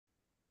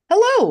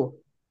Hello,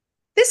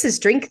 this is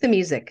Drink the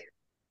Music.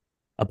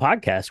 A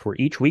podcast where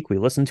each week we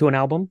listen to an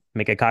album,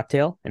 make a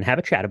cocktail, and have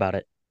a chat about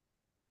it.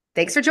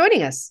 Thanks for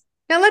joining us.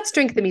 Now let's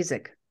drink the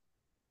music.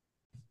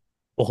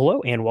 Well,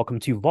 hello and welcome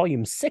to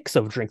Volume 6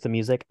 of Drink the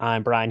Music.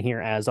 I'm Brian here,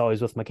 as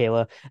always, with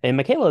Michaela. And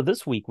Michaela,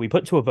 this week we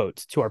put to a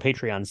vote to our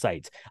Patreon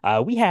site.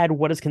 We had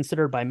what is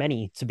considered by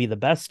many to be the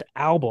best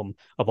album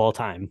of all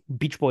time,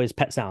 Beach Boys'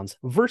 Pet Sounds,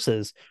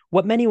 versus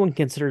what many would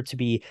consider to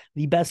be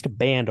the best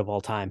band of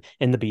all time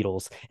in the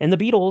Beatles. And the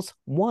Beatles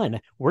won.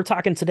 We're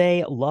talking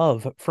today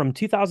Love from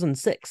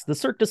 2006, the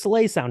Cirque du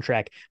Soleil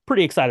soundtrack.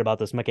 Pretty excited about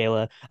this,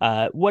 Michaela.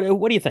 What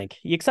do you think?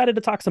 You excited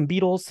to talk some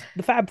Beatles,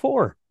 the Fab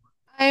Four?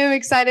 I am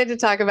excited to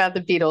talk about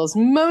the Beatles,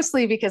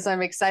 mostly because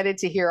I'm excited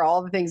to hear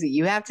all the things that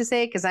you have to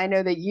say, because I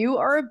know that you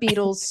are a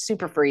Beatles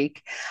super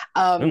freak.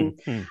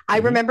 Mm, I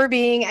mhm. remember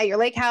being at your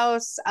lake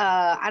house,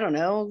 I don't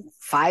know,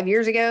 5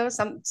 years ago,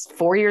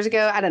 4 years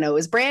ago. I don't know. It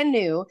was brand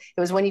new. It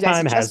was when you guys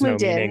Time had just has no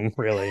moved in, meaning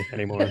really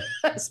anymore.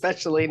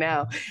 especially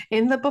now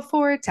in the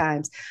before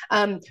times.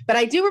 But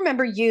I do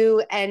remember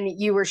you, and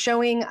you were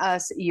showing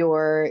us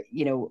your,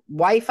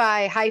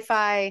 Wi-Fi,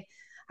 hi-fi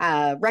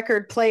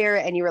record player,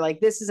 and you were like,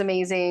 "This is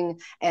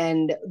amazing."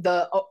 And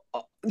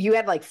you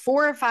had like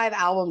 4 or 5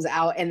 albums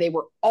out, and they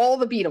were all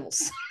the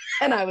Beatles.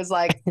 And I was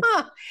like,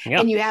 huh. Yeah.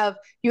 And you have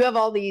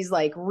all these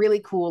like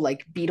really cool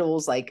like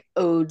Beatles like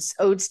odes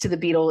to the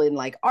Beatle in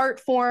like art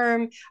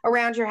form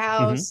around your Hmm.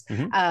 house,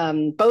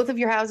 Hmm. both of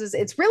your houses.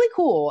 It's really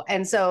cool.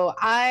 And so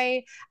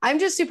I'm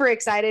just super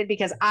excited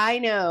because I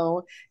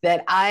know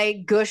that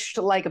I gushed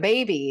like a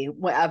baby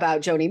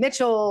about Joni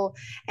Mitchell,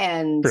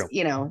 and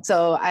True.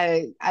 so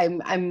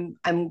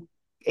I'm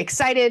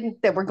excited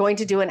that we're going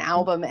to do an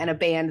album and a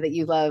band that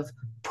you love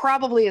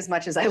probably as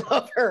much as I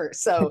love her.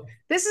 So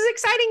this is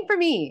exciting for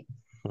me.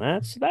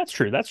 That's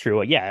true. That's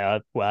true. Yeah,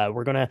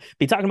 we're gonna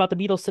be talking about the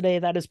Beatles today.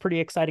 That is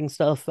pretty exciting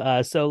stuff.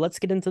 So let's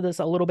get into this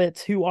a little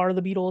bit. Who are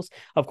the Beatles?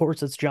 Of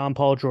course, it's John,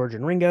 Paul, George,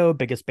 and Ringo,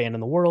 biggest band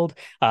in the world.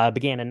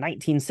 Began in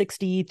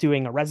 1960,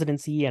 doing a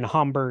residency in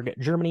Hamburg,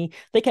 Germany.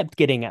 They kept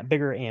getting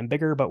bigger and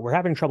bigger, but we're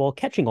having trouble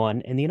catching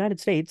on in the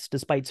United States,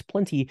 despite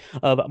plenty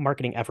of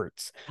marketing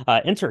efforts.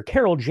 Enter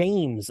Carol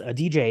James, a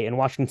DJ in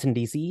Washington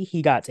D.C.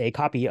 He got a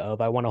copy of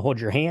 "I Want to Hold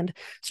Your Hand,"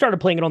 started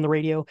playing it on the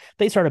radio.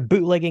 They started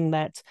bootlegging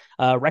that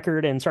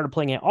record and started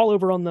playing it all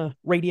over on the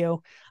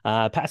radio,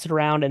 passed it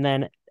around, and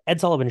then Ed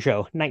Sullivan Show,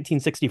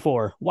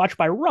 1964, watched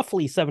by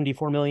roughly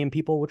 74 million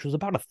people, which was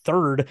about a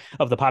third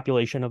of the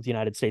population of the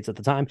United States at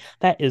the time.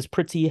 That is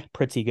pretty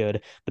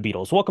good. The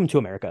Beatles, Welcome to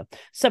America.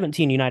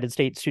 17 United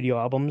States studio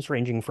albums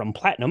ranging from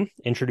platinum,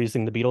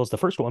 introducing the Beatles, the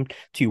first one,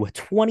 to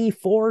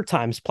 24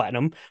 times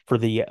platinum for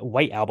the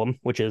White Album,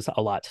 which is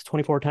a lot.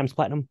 24 times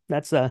platinum.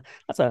 That's a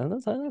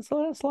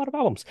lot of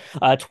albums.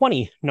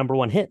 20 number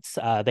one hits.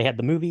 They had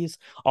the movies,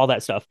 all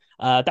that stuff.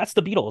 That's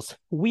the Beatles.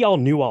 We all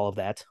knew all of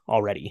that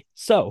already.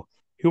 So,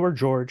 who are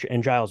George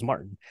and Giles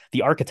Martin,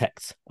 the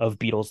architects of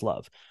Beatles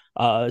love?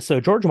 So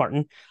George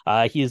Martin,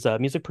 he's a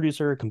music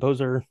producer,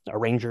 composer,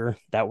 arranger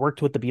that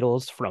worked with the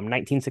Beatles from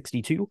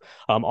 1962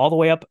 all the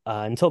way up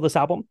until this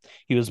album.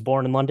 He was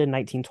born in London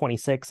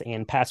 1926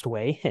 and passed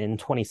away in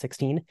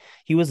 2016.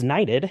 He was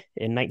knighted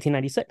in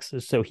 1996,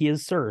 so he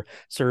is Sir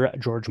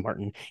George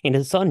Martin. And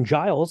his son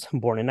Giles,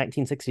 born in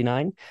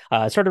 1969,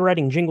 started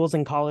writing jingles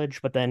in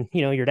college, but then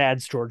your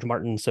dad's George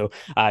Martin, so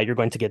you're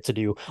going to get to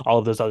do all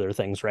of those other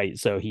things, right?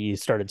 So he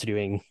started to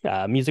doing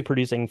music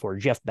producing for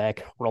Jeff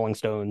Beck, Rolling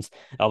Stones,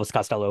 Elvis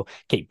Costello,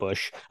 Kate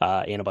Bush,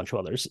 and a bunch of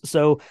others.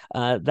 So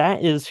that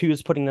is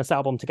who's putting this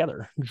album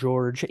together,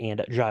 George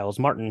and Giles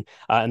Martin,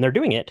 and they're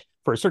doing it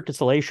for a Cirque du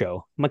Soleil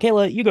show.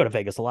 Michaela, you go to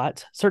Vegas a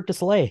lot. Cirque du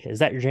Soleil, is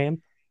that your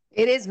jam?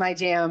 It is my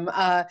jam.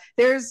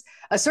 There's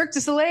a Cirque du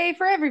Soleil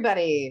for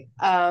everybody.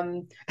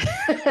 There's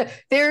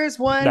That's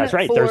one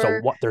right.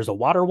 for There's a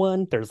water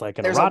one. There's like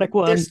an there's a erotic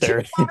one. there's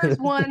two waters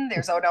one.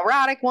 There's an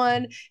erotic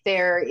one.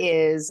 There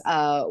is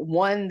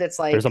one that's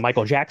There's a like,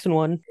 Michael Jackson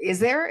one.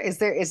 is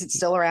it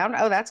still around?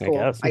 Oh, that's I cool.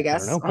 guess. I I don't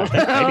guess know. I I think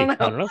maybe. don't I know.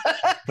 don't know.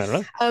 I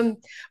don't know.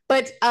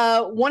 But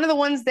one of the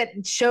ones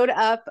that showed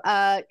up,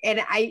 and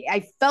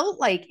I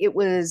felt like it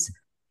was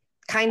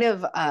kind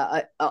of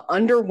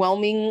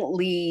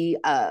underwhelmingly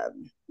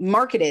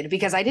marketed,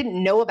 because I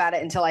didn't know about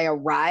it until I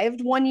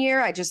arrived one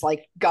year. I just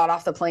like got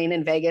off the plane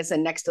in Vegas,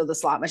 and next to the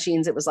slot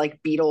machines, it was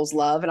like Beatles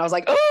Love. And I was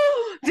like,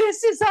 oh,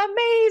 this is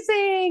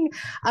amazing.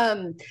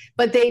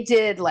 But they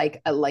did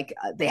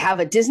they have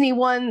a Disney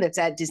one that's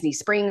at Disney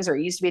Springs, or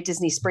it used to be at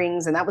Disney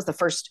Springs. And that was the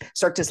first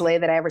Cirque du Soleil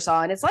that I ever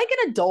saw. And it's like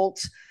an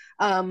adult,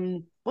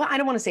 well, I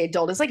don't want to say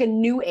adult. It's like a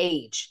new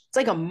age. It's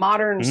like a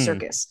modern Mm,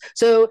 circus.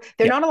 So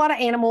there are yeah. not a lot of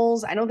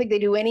animals. I don't think they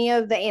do any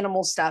of the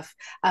animal stuff.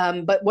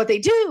 But what they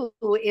do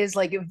is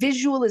like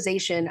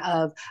visualization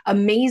of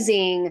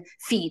amazing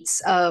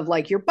feats of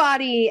like your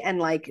body. And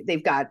like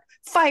they've got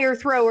fire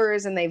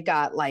throwers, and they've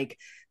got like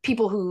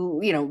people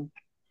who,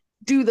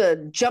 do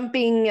the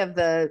jumping of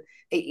the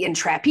in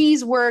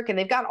trapeze work, and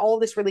they've got all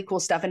this really cool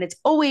stuff. And it's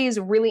always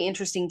really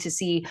interesting to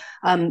see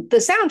the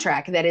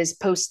soundtrack that is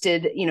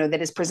posted,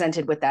 that is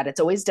presented with that. It's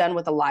always done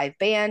with a live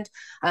band.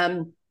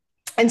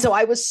 And so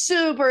I was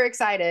super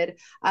excited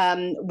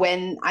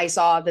when I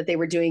saw that they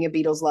were doing a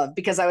Beatles Love,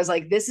 because I was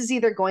like, this is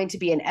either going to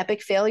be an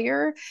epic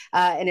failure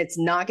and it's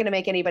not going to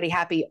make anybody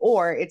happy,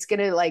 or it's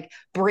going to like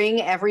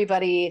bring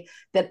everybody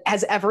that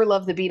has ever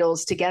loved the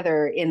Beatles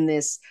together in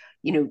this,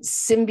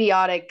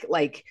 symbiotic,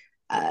 like,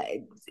 uh,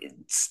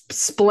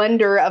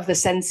 splendor of the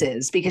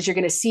senses, because you're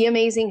going to see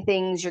amazing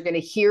things, you're going to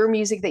hear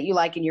music that you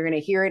like, and you're going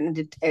to hear it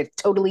in a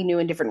totally new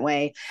and different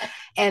way.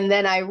 And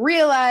then I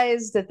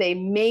realized that they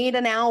made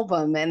an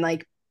album and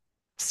like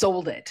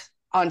sold it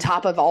on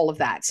top of all of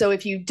that. So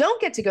if you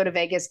don't get to go to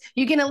Vegas,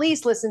 you can at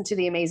least listen to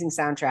the amazing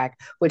soundtrack,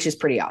 which is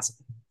pretty awesome.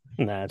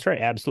 That's right,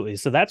 absolutely.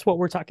 So that's what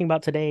we're talking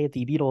about today,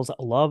 the Beatles'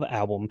 Love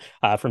album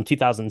from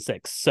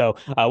 2006. So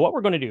what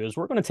we're going to do is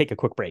we're going to take a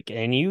quick break,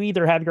 and you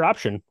either have your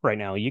option right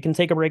now. You can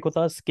take a break with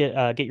us,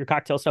 get your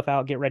cocktail stuff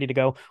out, get ready to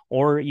go,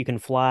 or you can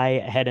fly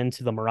head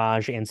into the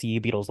Mirage and see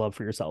Beatles' Love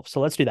for yourself. So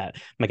let's do that.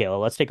 Michaela,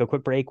 let's take a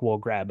quick break. We'll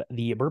grab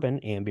the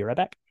bourbon and be right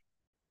back.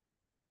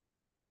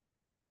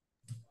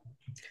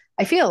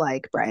 I feel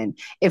like, Brian,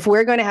 if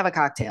we're going to have a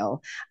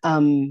cocktail,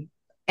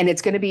 and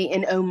it's going to be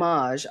an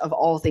homage of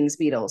all things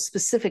Beatles,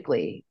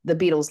 specifically the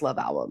Beatles Love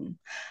album,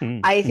 I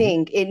Mm-hmm.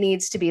 think it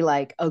needs to be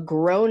like a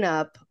grown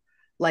up,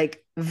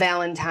 like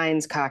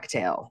Valentine's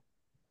cocktail.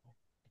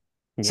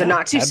 So Yeah,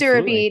 not too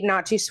absolutely. syrupy,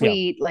 not too Yeah.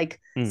 sweet, like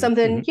Mm-hmm.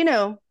 something,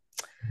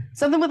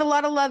 something with a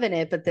lot of love in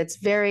it, but that's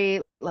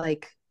very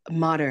like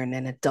modern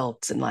and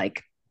adult and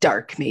like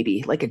dark,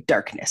 maybe like a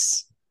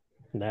darkness.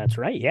 That's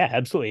right. Yeah,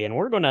 absolutely. And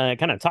we're going to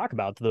kind of talk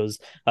about those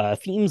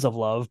themes of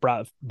love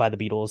brought by the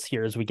Beatles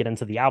here as we get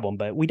into the album.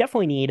 But we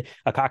definitely need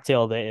a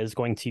cocktail that is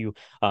going to,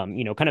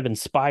 kind of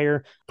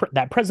inspire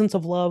that presence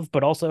of love,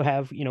 but also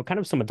have, kind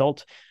of some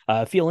adult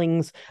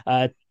feelings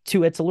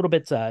to it's a little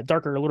bit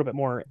darker, a little bit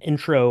more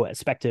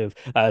introspective,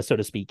 so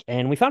to speak.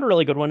 And we found a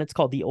really good one. It's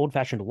called the Old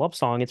Fashioned Love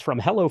Song. It's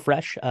from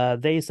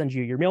HelloFresh. They send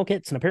you your meal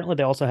kits, and apparently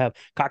they also have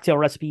cocktail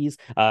recipes.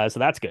 So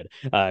that's good.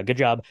 Good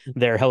job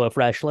there,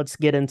 HelloFresh. Let's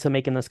get into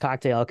making this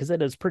cocktail because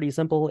it is pretty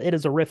simple. It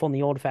is a riff on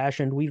the old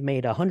fashioned. We've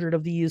made 100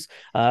 of these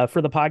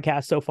for the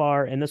podcast so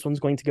far, and this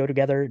one's going to go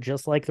together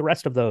just like the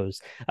rest of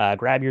those.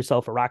 Grab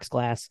yourself a rocks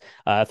glass,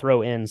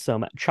 throw in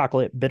some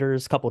chocolate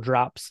bitters, couple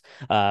drops,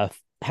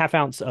 half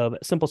ounce of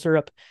simple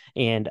syrup,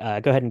 and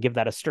go ahead and give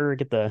that a stir.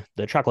 Get the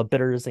chocolate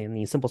bitters and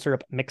the simple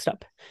syrup mixed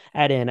up.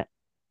 Add in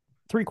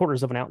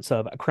 3/4 of an ounce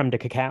of creme de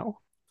cacao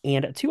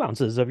and 2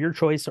 ounces of your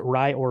choice,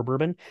 rye or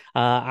bourbon.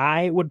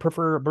 I would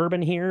prefer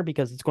bourbon here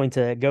because it's going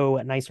to go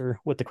nicer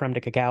with the creme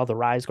de cacao. The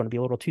rye is going to be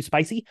a little too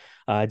spicy.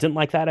 I didn't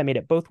like that. I made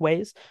it both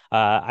ways.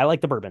 I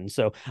like the bourbon,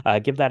 so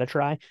give that a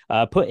try.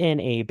 Put in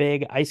a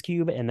big ice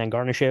cube and then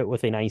garnish it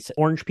with a nice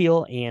orange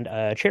peel and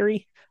a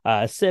cherry.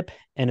 Sip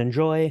and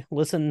enjoy.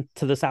 Listen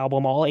to this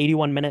album, all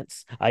 81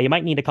 minutes. You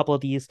might need a couple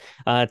of these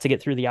to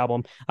get through the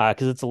album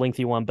because it's a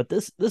lengthy one, but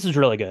this is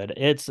really good.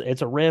 It's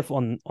a riff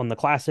on the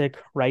classic,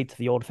 right?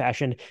 The old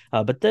fashioned,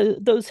 but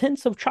those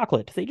hints of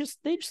chocolate, they just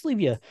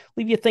leave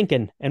you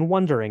thinking and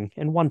wondering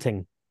and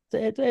wanting.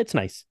 It's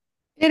nice.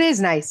 It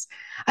is nice.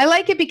 I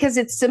like it because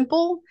it's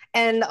simple.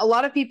 And a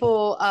lot of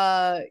people,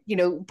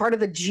 part of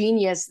the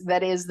genius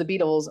that is the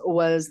Beatles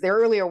was their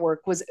earlier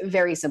work was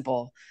very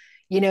simple.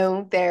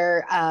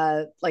 They're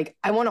like,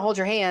 I Want to Hold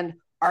Your Hand,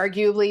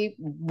 arguably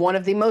one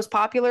of the most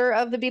popular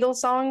of the Beatles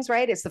songs,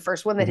 right? It's the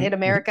first one that Hmm. hit Hmm.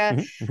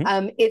 America.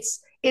 Hmm.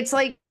 It's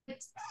like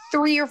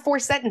 3 or 4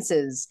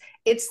 sentences.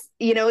 It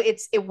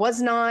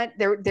was not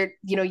there,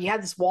 you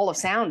had this wall of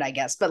sound, I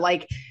guess, but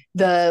like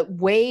the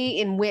way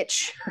in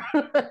which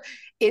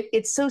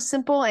it's so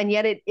simple and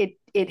yet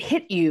it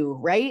hit you,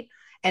 right?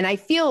 And I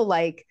feel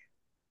like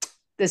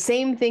the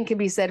same thing can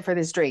be said for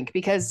this drink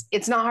because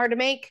it's not hard to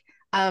make.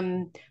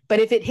 But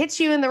if it hits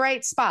you in the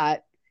right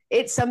spot,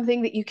 it's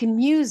something that you can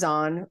muse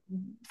on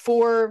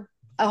for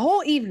a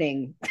whole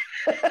evening.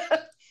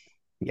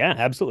 Yeah,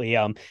 absolutely.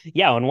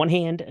 Yeah. On one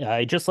hand,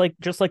 just like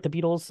the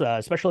Beatles,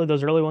 especially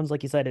those early ones,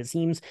 like you said, it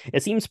seems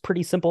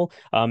pretty simple,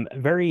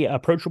 very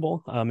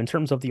approachable, in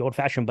terms of the old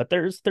fashioned. But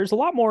there's a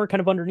lot more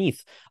kind of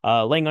underneath,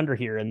 laying under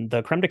here, and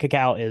the creme de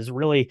cacao is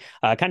really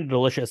kind of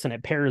delicious, and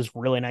it pairs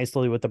really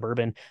nicely with the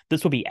bourbon.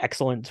 This would be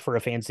excellent for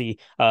a fancy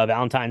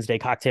Valentine's Day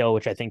cocktail,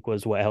 which I think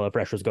was what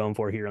HelloFresh was going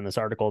for here in this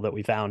article that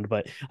we found.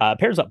 But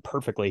pairs up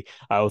perfectly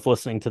with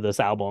listening to this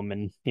album,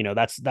 and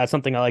that's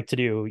something I like to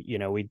do.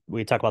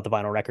 We talk about the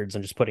vinyl records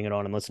and just putting it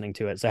on and listening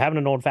to it. So having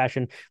an old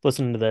fashioned,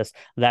 listening to this,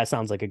 that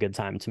sounds like a good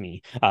time to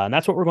me. And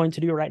that's what we're going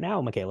to do right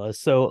now, Michaela.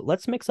 So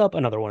let's mix up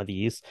another one of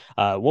these.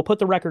 We'll put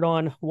the record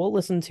on, we'll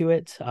listen to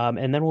it,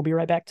 and then we'll be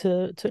right back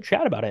to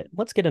chat about it.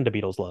 Let's get into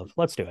Beatles love.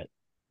 Let's do it.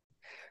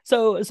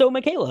 So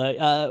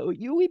Michaela,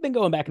 we've been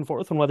going back and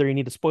forth on whether you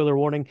need a spoiler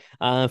warning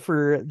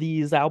for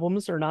these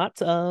albums or not.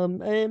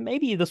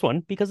 Maybe this one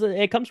because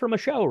it comes from a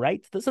show,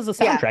 right? This is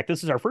a Yeah. soundtrack.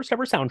 This is our first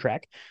ever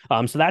soundtrack.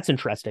 So that's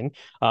interesting.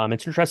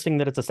 It's interesting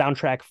that it's a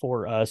soundtrack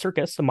for a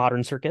circus, a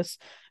modern circus,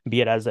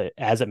 be it as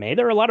it may.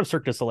 There are a lot of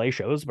Cirque du Soleil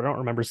shows, but I don't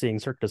remember seeing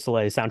Cirque du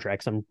Soleil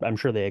soundtracks. I'm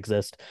sure they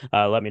exist.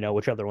 Let me know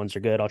which other ones are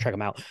good. I'll check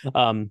them out.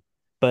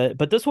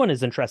 But this one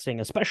is interesting,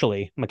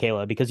 especially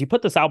Michaela, because you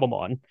put this album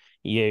on,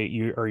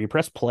 you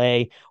press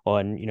play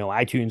on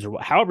iTunes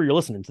or however you're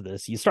listening to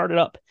this, you start it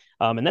up,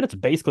 and then it's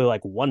basically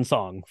like one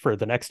song for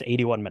the next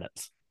 81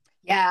 minutes.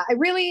 Yeah,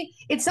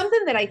 it's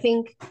something that I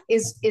think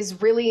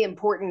is really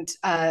important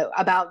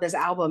about this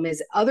album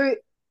is other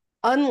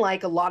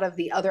unlike a lot of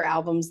the other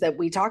albums that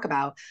we talk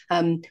about,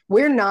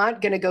 we're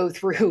not going to go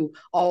through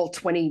all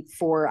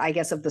 24, I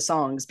guess, of the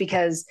songs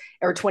because,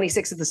 or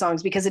 26 of the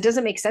songs, because it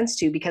doesn't make sense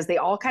to, because they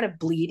all kind of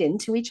bleed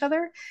into each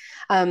other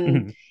um,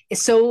 Mhm.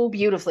 so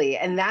beautifully.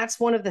 And that's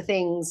one of the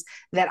things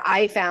that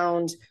I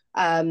found.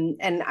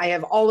 And I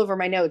have all over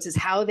my notes is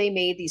how they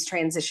made these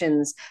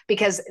transitions,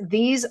 because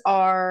these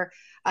are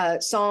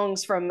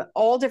songs from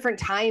all different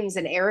times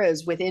and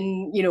eras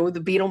within the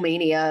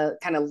Beatlemania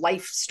kind of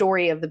life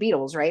story of the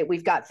Beatles, right?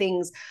 We've got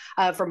things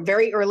from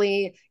very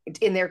early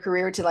in their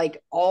career to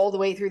like all the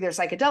way through their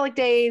psychedelic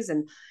days,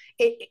 and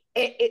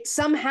it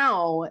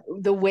somehow,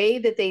 the way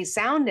that they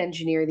sound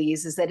engineer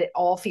these is that it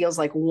all feels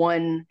like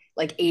one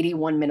like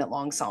 81-minute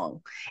long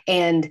song,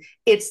 and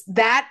it's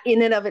that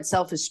in and of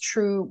itself is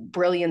true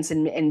brilliance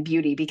and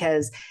beauty,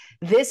 because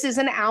this is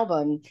an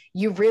album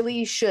you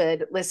really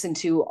should listen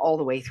to all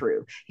the way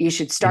through. You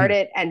should start Mhm.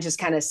 it and just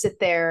kind of sit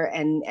there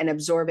and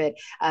absorb it,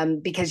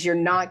 because you're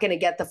not going to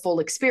get the full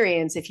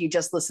experience if you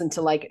just listen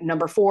to like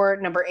number 4,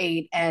 number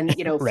 8, and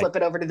Right. flip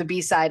it over to the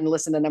B side and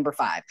listen to number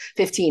 5,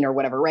 15, or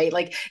whatever, right?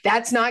 Like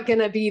that's not going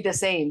to be the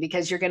same,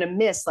 because you're going to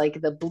miss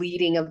like the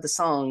bleeding of the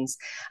songs,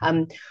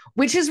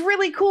 which is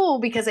really cool,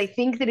 because I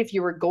think that if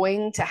you were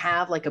going to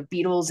have like a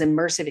Beatles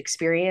immersive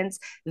experience,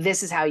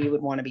 this is how you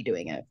would want to be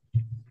doing it.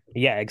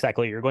 Yeah,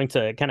 exactly. You're going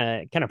to kind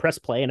of press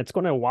play, and it's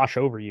going to wash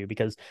over you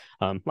because,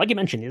 like you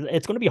mentioned,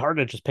 it's going to be hard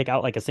to just pick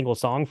out like a single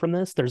song from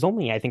this. There's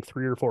only, I think,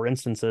 3 or 4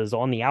 instances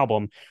on the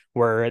album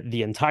where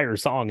the entire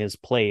song is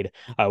played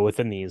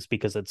within these,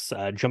 because it's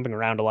jumping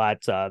around a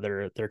lot.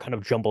 They're kind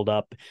of jumbled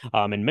up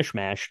and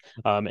mishmashed,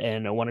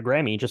 and I won a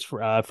Grammy just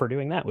for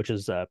doing that, which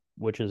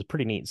is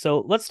pretty neat. So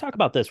let's talk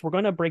about this. We're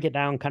going to break it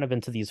down kind of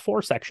into these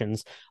 4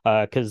 sections,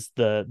 because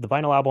the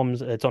vinyl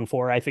albums, it's on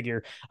 4. I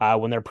figure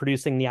when they're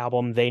producing the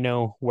album, they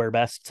know where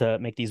best to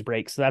make these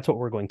breaks. So that's what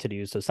we're going to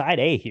do. So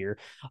side A here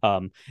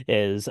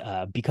is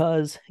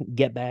Because,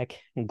 Get Back,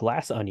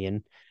 Glass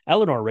Onion,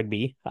 Eleanor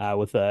Rigby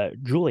with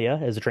Julia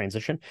as a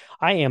transition.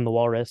 I Am the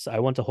Walrus, I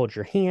Want to Hold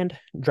Your Hand,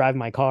 Drive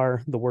My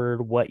Car, The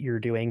Word, What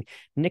You're Doing,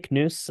 Nick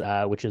Noose,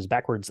 which is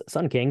backwards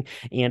Sun King,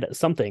 and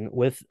Something,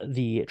 with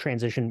the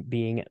transition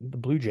being the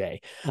Blue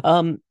Jay.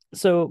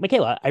 So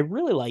Michaela, I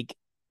really like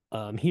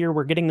here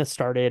we're getting this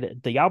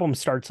started. The album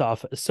starts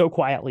off so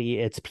quietly.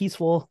 It's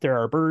peaceful. There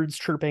are birds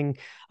chirping.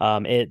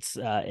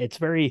 It's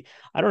very,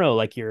 I don't know,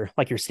 like you're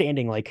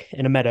standing like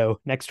in a meadow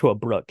next to a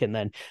brook, and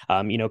then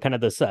kind of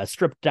this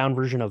stripped down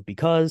version of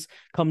Because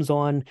comes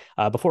on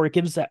before it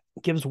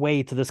gives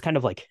way to this kind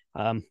of like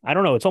I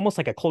don't know. It's almost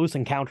like a Close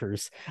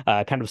Encounters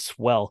kind of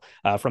swell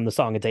from the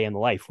song A Day in the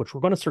Life, which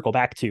we're going to circle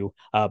back to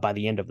by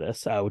the end of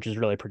this, which is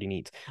really pretty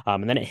neat.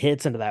 And then it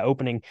hits into that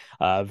opening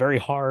very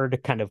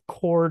hard kind of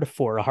chord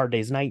for A Hard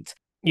Day's Night.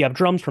 You have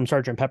drums from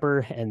Sergeant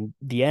Pepper, and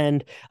the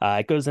end,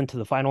 it goes into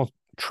the final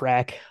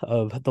track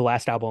of the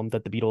last album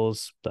that the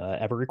Beatles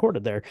ever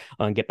recorded there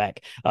on Get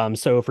Back.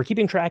 So for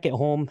keeping track at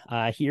home,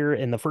 here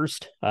in the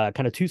first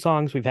kind of 2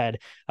 songs, we've had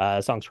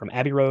songs from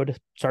Abbey Road,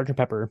 Sergeant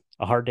Pepper,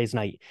 A Hard Day's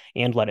Night,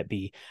 and Let It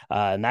Be.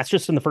 And that's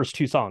just in the first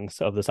 2 songs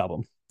of this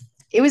album.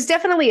 It was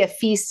definitely a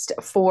feast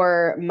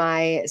for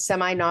my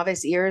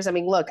semi-novice ears. I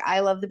mean, look, I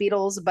love the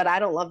Beatles, but I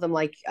don't love them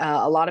like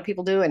a lot of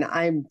people do, and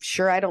I'm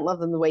sure I don't love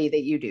them the way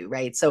that you do,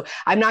 right? So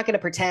I'm not going to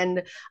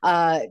pretend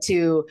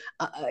to,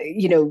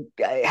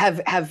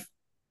 have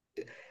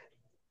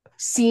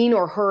seen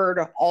or heard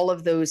all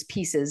of those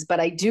pieces, but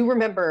I do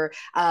remember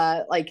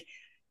like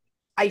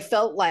I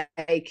felt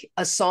like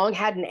a song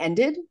hadn't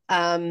ended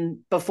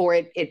before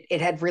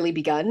it had really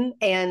begun,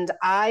 and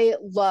I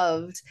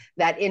loved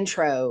that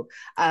intro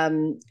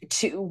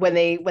to when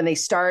they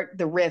start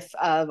the riff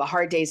of A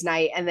Hard Day's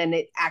Night, and then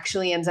it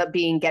actually ends up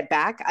being Get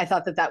Back. I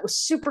thought that that was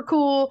super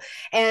cool,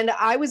 and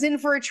I was in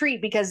for a treat,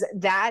 because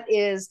that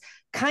is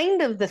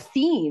kind of the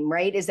theme,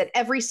 right? Is that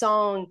every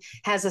song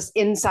has this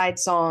inside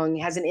song,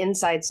 has an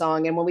inside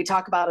song. And when we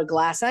talk about a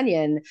glass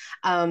onion,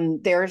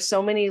 there are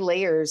so many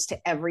layers to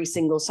every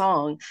single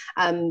song,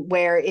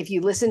 where if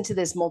you listen to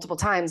this multiple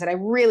times, and I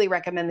really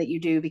recommend that you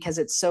do, because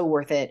it's so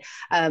worth it,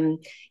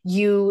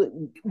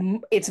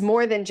 it's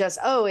more than just,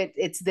 oh,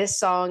 it's this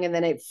song, and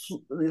then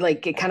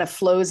it kind of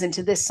flows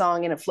into this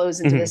song, and it flows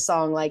into Mhm. this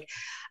song. Like,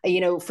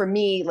 for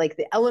me, like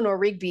the Eleanor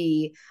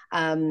Rigby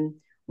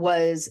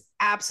was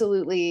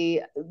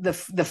absolutely the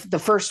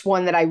first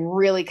one that I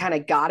really kind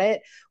of got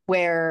it,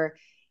 where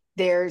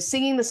they're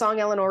singing the song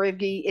Eleanor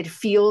Rigby. It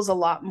feels a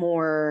lot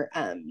more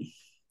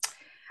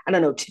I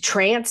don't know,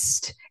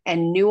 tranced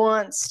and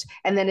nuanced.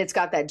 And then it's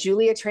got that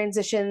Julia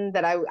transition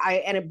that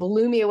and it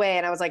blew me away.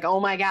 And I was like, oh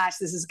my gosh,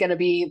 this is going to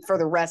be for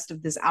the rest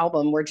of this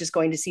album. We're just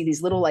going to see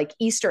these little like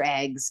Easter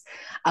eggs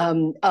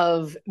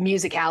of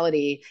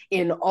musicality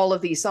in all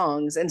of these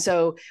songs. And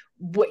so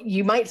what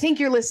you might think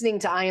you're listening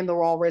to I Am the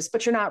Walrus,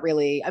 but you're not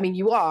really. I mean,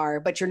 you are,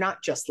 but you're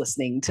not just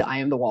listening to I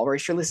Am the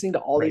Walrus. You're listening to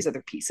all Right. these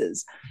other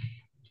pieces.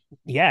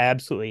 Yeah,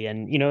 absolutely.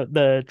 And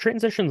the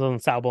transitions on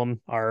this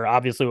album are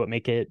obviously what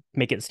make it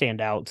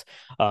stand out.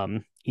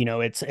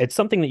 It's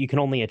something that you can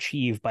only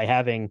achieve by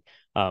having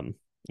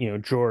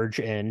George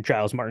and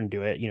Giles Martin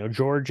do it.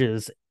 George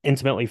is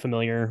intimately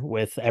familiar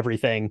with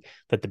everything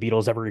that the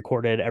Beatles ever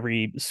recorded,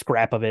 every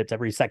scrap of it,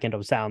 every second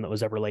of sound that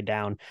was ever laid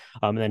down.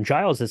 And then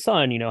Giles, his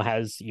son,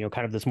 has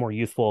kind of this more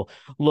youthful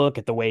look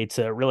at the way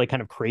to really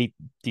kind of create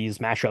these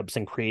mashups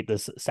and create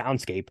this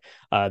soundscape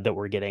that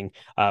we're getting,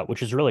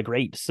 which is really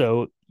great.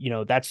 So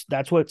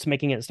that's what's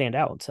making it stand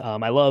out.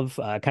 I love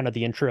kind of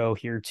the intro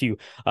here to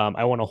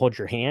I Want to Hold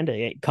Your Hand.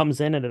 It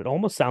comes in and it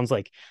almost sounds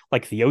like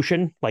the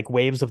ocean, like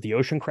waves of the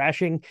ocean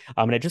crashing,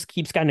 and it just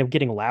keeps kind of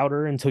getting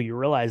louder until you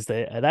realize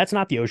that that's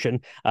not the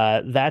ocean.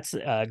 That's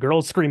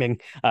girls screaming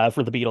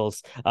for the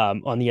Beatles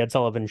on the Ed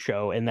Sullivan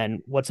Show. And then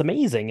what's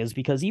amazing is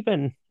because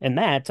even in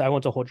that I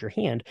Want to Hold Your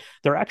Hand,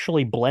 they're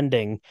actually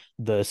blending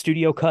the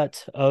studio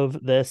cut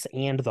of this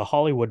and the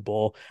Hollywood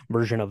Bowl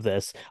version of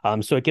this.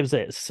 So it gives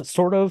it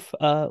sort of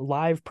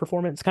live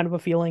performance kind of a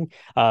feeling,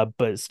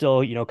 but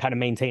still, kind of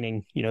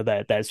maintaining,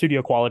 that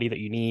studio quality that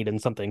you need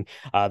and something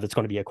that's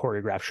going to be a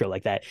choreographed show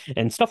like that.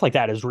 And stuff like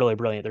that is really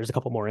brilliant. There's a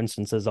couple more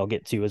instances I'll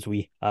get to as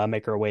we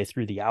make our way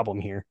through the album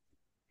here.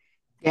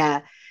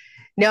 Yeah.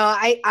 No,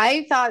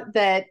 I thought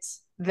that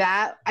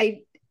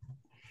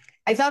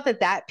I thought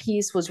that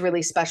piece was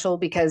really special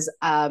because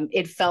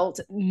it felt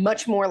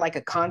much more like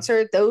a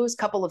concert. Those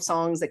couple of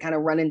songs that kind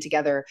of run in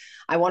together,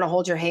 I Want to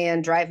Hold Your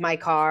Hand, Drive My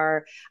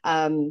Car.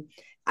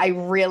 I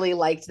really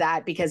liked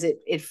that because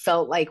it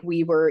felt like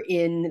we were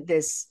in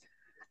this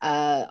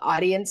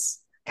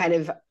audience kind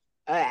of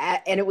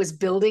and it was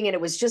building and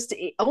it was just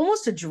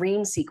almost a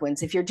dream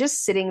sequence. If you're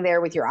just sitting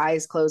there with your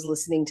eyes closed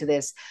listening to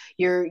this,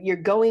 you're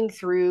going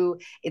through,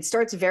 it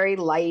starts very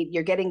light,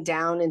 you're getting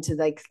down into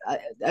like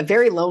a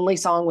very lonely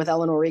song with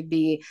Eleanor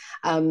Rigby,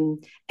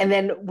 and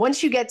then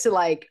once you get to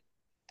like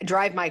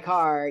Drive My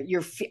Car,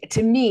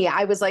 to me,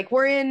 I was like,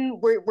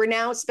 we're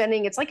now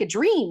spending, it's like a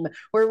dream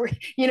where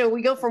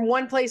we go from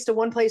one place to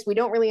one place we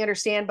don't really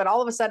understand, but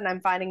all of a sudden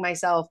I'm finding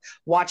myself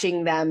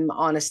watching them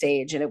on a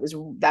stage, and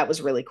that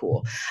was really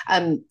cool.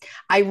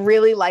 I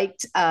really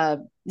liked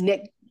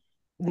Nick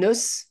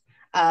Nuss.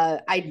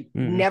 I'd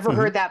never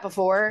heard that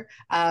before,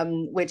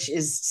 which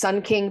is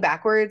Sun King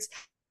backwards.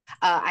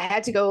 I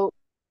had to go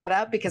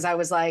up because I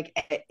was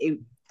like,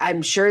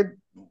 I'm sure,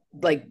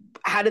 like,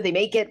 how did they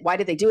make it? Why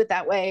did they do it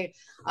that way?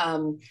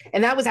 And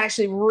that was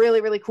actually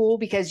really, really cool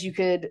because you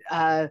could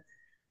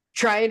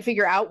try and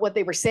figure out what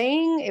they were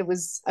saying. It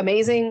was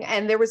amazing.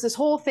 And there was this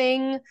whole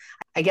thing,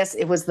 I guess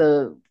it was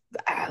the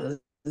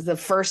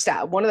first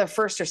one of the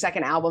first or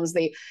second albums,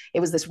 it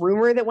was this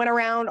rumor that went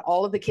around.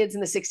 All of the kids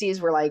in the 60s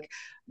were like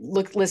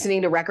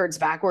listening to records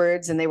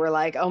backwards, and they were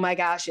like, oh my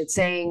gosh, it's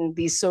saying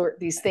these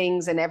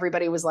things, and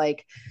everybody was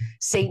like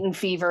Satan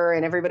fever,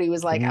 and everybody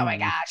was like, oh my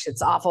gosh,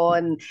 it's awful.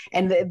 And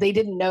they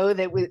didn't know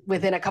that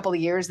within a couple of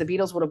years the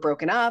Beatles would have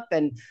broken up.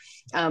 And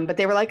but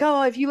they were like,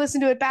 oh, if you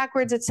listen to it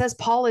backwards it says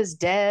Paul is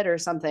dead or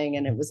something,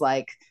 and it was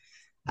like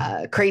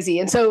crazy.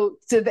 And so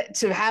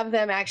to have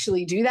them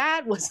actually do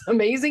that was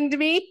amazing to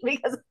me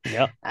because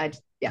yeah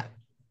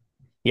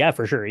Yeah,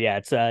 for sure. Yeah,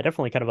 it's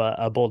definitely kind of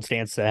a bold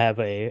stance to have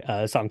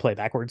a song play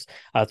backwards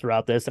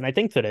throughout this, and I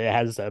think that it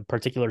has a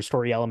particular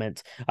story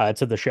element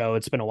to the show.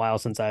 It's been a while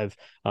since I've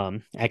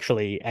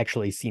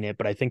actually seen it,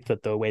 but I think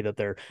that the way that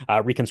they're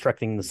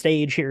reconstructing the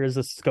stage here as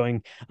this is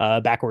going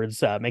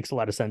backwards makes a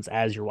lot of sense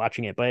as you're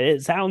watching it. But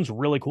it sounds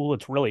really cool.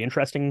 It's really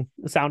interesting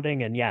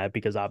sounding, and yeah,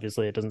 because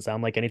obviously it doesn't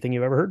sound like anything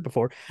you've ever heard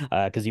before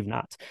because you've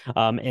not.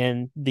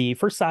 And the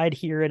first side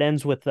here, it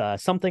ends with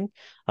something,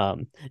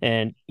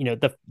 and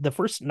the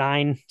first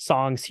 9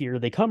 songs here,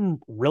 they come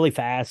really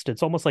fast.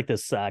 It's almost like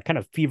this kind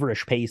of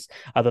feverish pace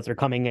that they're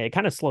coming. It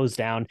kind of slows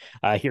down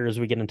here as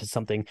we get into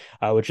something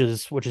which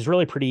is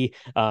really pretty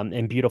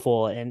and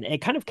beautiful, and it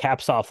kind of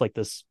caps off like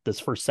this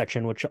first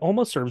section, which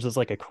almost serves as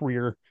like a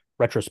career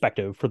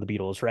retrospective for the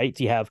Beatles, right?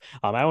 So you have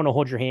I Want to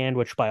Hold Your Hand,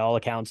 which by all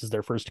accounts is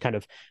their first kind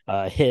of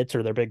hit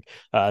or their big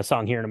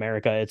song here in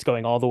America. It's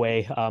going all the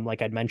way,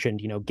 like I'd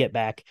mentioned, Get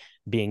Back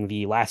being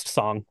the last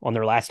song on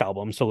their last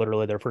album, so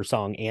literally their first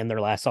song and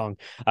their last song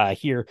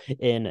here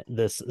in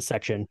this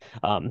section.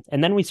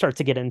 And then we start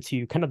to get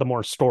into kind of the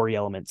more story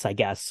elements, I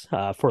guess,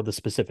 for the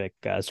specific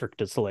Cirque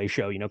du Soleil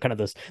show. Kind of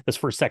this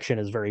first section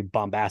is very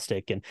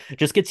bombastic and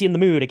just gets you in the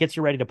mood. It gets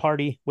you ready to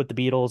party with the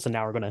Beatles, and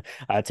now we're going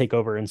to take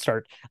over and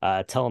start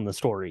telling the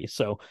story.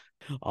 So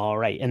All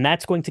right, and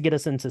that's going to get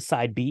us into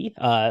side B.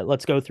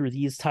 Let's go through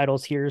these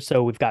titles here.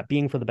 So we've got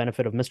Being for the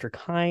Benefit of Mr.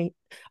 Kai,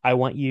 I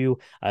Want You,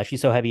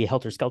 She's So Heavy,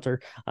 Helter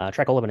Skelter.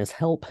 Track 11 is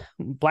Help.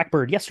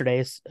 Blackbird, Yesterday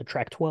is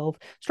track 12.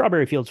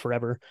 Strawberry Fields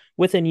Forever,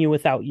 Within You,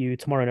 Without You,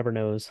 Tomorrow Never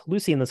Knows,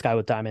 Lucy in the Sky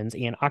with Diamonds,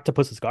 and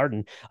Octopus's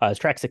Garden is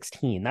track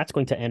 16. That's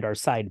going to end our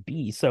side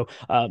B. So,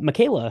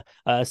 Michaela,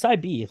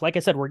 side B, like I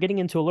said, we're getting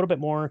into a little bit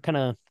more kind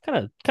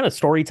of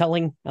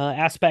storytelling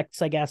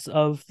aspects, I guess,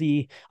 of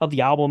the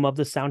album, of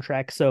the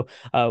soundtrack. So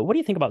what do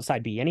you think about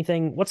side B?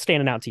 Anything? What's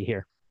standing out to you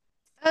here?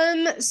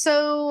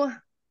 So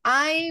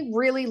I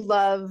really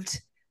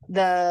loved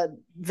the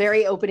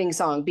very opening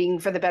song, Being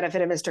for the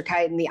Benefit of Mr.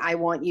 Kite, and the I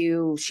Want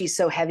You, She's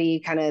So Heavy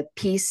kind of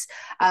piece.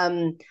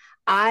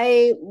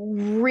 I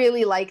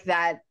really like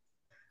that,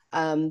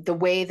 the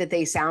way that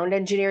they sound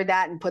engineered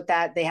that and put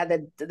that. They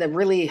had the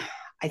really,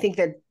 I think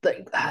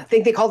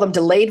they call them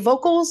delayed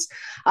vocals,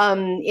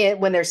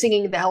 when they're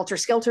singing the Helter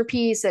Skelter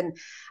piece, and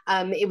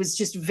it was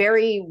just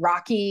very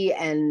rocky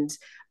and,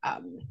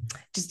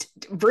 just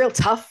real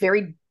tough,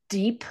 very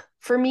deep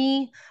for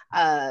me.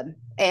 And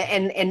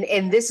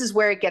this is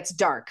where it gets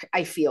dark.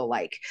 I feel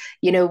like,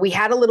 we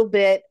had a little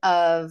bit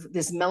of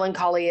this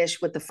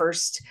melancholy-ish with the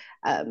first,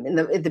 in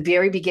the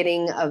very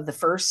beginning of the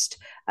first,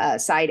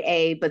 side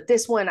A, but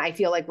this one I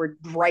feel like we're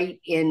right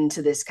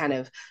into this kind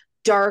of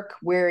dark,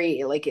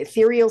 weary, like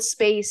ethereal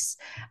space.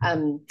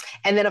 And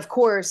then, of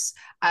course,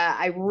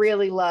 I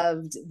really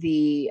loved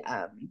the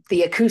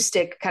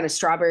acoustic kind of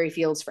Strawberry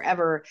Fields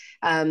Forever.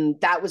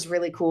 That was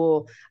really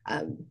cool.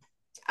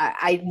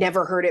 I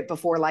never heard it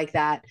before like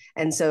that,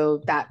 and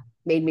so that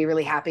made me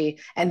really happy.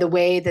 And the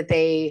way that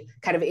they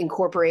kind of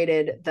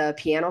incorporated the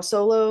piano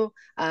solo,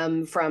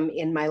 from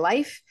In My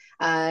Life.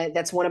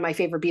 That's one of my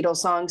favorite Beatles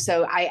songs.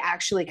 So I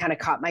actually kind of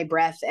caught my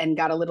breath and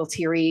got a little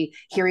teary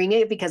hearing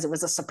it because it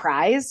was a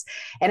surprise.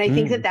 And I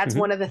think that that's Mm-hmm.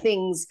 one of the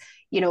things,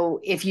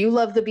 if you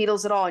love the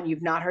Beatles at all and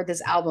you've not heard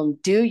this album,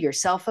 do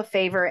yourself a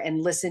favor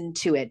and listen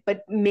to it.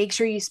 But make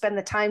sure you spend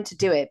the time to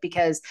do it,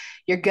 because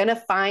you're going to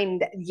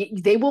find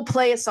they will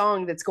play a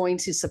song that's going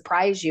to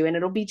surprise you, and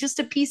it'll be just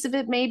a piece of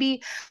it,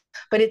 maybe,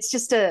 but it's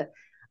just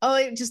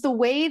just the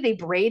way they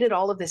braided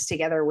all of this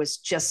together was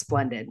just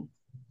splendid.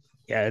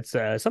 Yeah, it's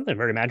something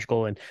very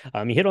magical, and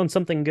you hit on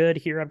something good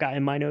here. I've got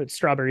in my notes,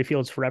 "Strawberry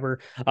Fields Forever."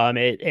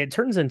 It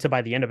turns into,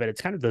 by the end of it, it's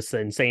kind of this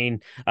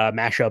insane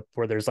mashup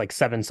where there's like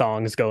seven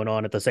songs going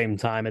on at the same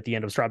time at the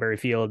end of "Strawberry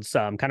Fields,"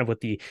 kind of with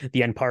the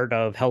end part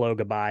of "Hello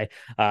Goodbye"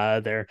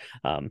 there,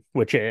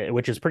 which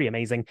is pretty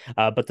amazing.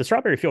 But the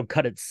Strawberry Field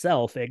cut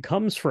itself, it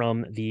comes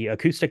from the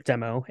acoustic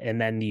demo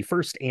and then the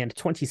first and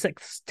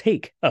 26th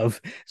take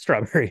of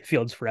 "Strawberry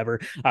Fields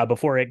Forever"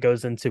 before it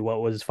goes into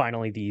what was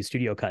finally the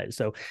studio cut.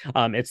 So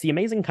it's the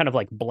amazing kind of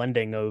like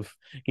blending of,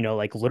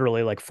 like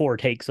literally like four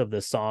takes of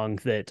this song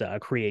that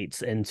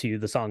creates into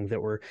the song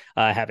that we're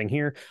having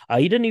here.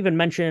 You didn't even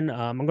mention,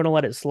 I'm going to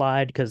let it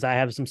slide because I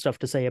have some stuff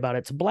to say about it.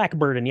 It's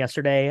Blackbird and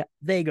Yesterday.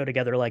 They go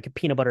together like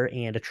peanut butter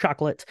and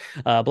chocolate.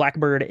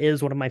 Blackbird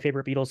is one of my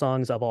favorite Beatles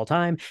songs of all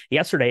time.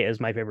 Yesterday is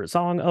my favorite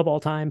song of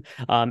all time.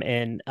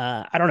 And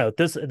I don't know,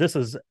 this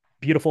is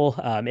beautiful.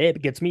 It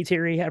gets me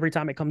teary every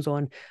time it comes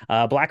on.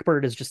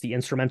 Blackbird is just the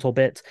instrumental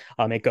bit.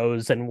 It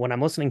goes, and when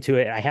I'm listening to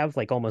it, I have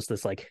like almost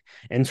this like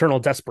internal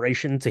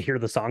desperation to hear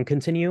the song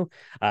continue,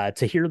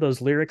 to hear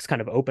those lyrics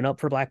kind of open up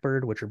for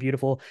Blackbird, which are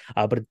beautiful.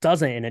 But it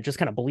doesn't, and it just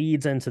kind of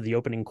bleeds into the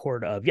opening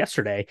chord of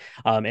Yesterday.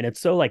 And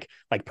it's so like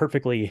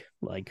perfectly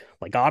like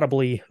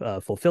audibly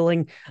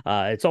fulfilling.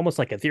 It's almost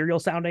like ethereal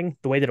sounding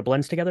the way that it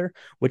blends together,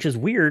 which is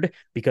weird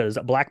because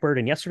Blackbird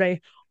and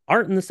Yesterday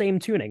aren't in the same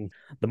tuning.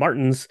 The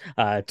Martins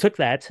took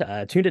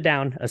that, tuned it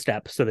down a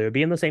step so they would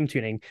be in the same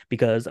tuning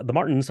because the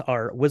Martins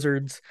are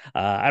wizards.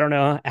 I don't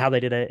know how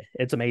they did it.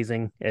 It's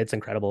amazing. It's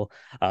incredible.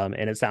 And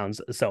it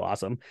sounds so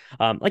awesome.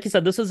 Like you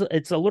said,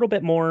 it's a little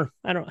bit more,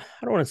 I don't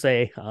want to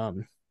say,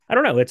 I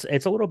don't know.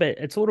 It's a little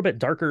bit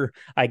darker,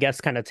 I guess,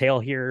 kind of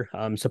tale here.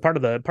 So part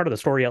of the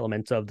story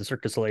element of the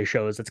Cirque du Soleil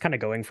show is it's kind of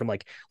going from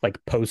like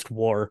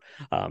post-war,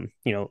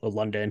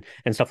 London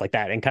and stuff like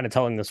that, and kind of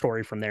telling the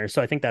story from there.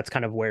 So I think that's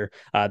kind of where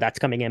that's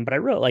coming in. But I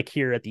really like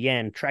here at the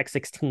end, track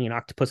 16,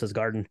 Octopus's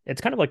Garden.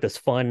 It's kind of like this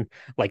fun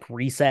like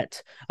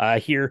reset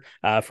here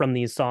from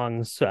these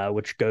songs,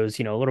 which goes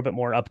a little bit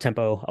more up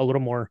tempo, a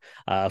little more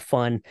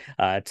fun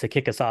to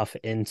kick us off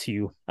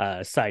into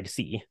side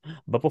C.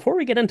 But before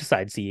we get into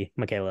side C,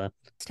 Michaela,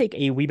 let's take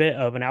a wee bit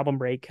of an album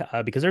break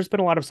because there's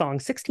been a lot of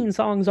songs, 16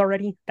 songs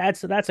already.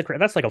 That's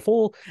like a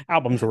full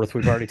album's worth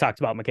we've already talked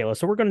about, Michaela.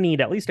 So we're going to need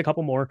at least a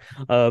couple more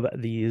of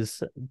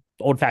these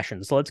old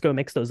fashions. So let's go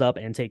mix those up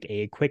and take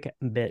a quick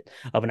bit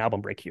of an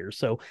album break here.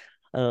 So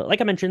like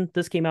I mentioned,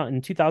 this came out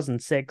in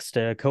 2006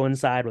 to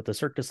coincide with the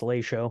Cirque du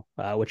Soleil show,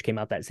 which came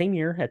out that same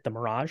year at the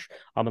Mirage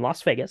in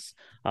Las Vegas.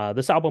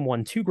 This album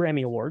won 2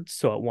 Grammy Awards.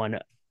 So it won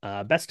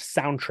Best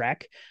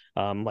Soundtrack,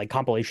 like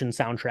compilation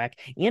soundtrack,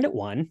 and it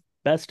won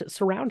Best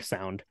Surround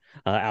Sound.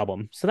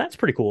 album. So that's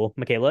pretty cool,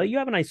 Michaela. You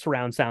have a nice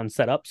surround sound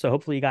set up, so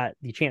hopefully you got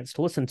the chance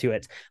to listen to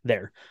it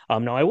there.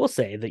 Now I will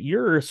say that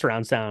your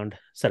surround sound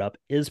setup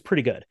is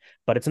pretty good,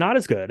 but it's not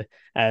as good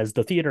as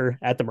the theater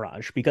at the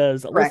Mirage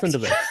because listen Correct. to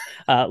this.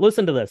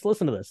 Listen to this.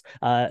 Listen to this.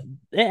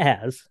 It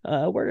has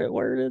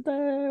where did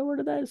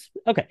that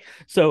okay.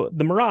 So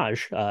the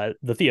Mirage,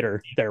 the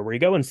theater there where you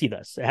go and see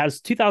this, it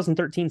has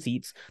 2013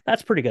 seats.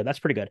 That's pretty good. That's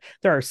pretty good.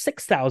 There are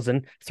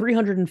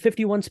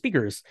 6,351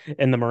 speakers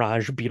in the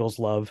Mirage Beatles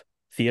Love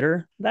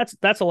Theater.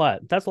 That's a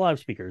lot. That's a lot of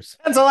speakers.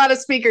 That's a lot of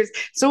speakers.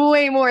 So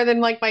way more than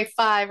like my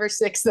 5 or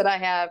 6 that I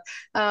have.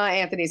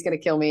 Anthony's gonna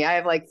kill me. I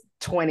have like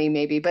 20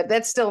 maybe, but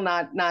that's still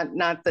not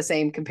the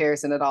same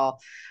comparison at all.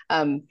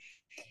 Um,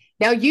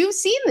 Now you've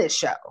seen this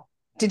show.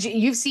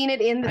 You've seen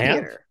it in the I have.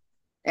 theater.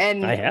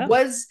 And I have.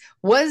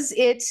 was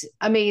it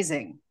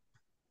amazing?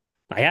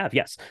 I have,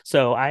 yes.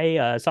 So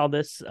I saw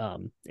this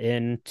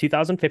in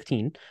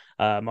 2015.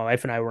 My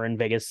wife and I were in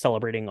Vegas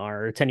celebrating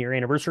our 10-year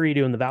anniversary,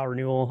 doing the vow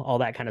renewal, all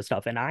that kind of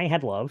stuff. And I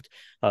had loved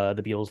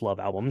the Beatles' Love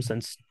album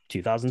since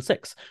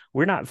 2006.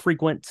 We're not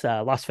frequent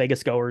Las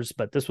Vegas goers,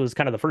 but this was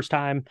kind of the first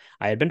time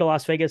I had been to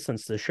Las Vegas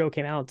since the show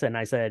came out. And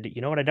I said,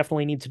 you know what I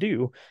definitely need to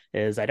do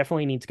is I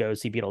definitely need to go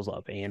see Beatles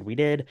Love. And we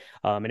did.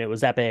 And it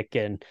was epic.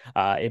 And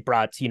it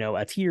brought,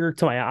 a tear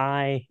to my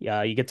eye.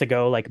 You get to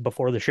go like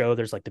before the show.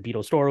 There's like the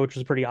Beatles store, which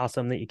was pretty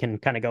awesome that you can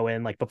kind of go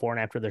in like before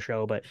and after the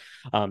show. But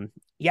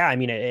yeah, I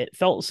mean, it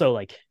felt so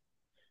like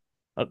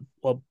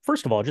well,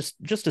 first of all, just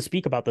to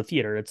speak about the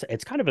theater,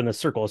 it's kind of in the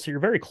circle, so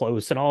you're very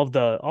close, and all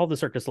the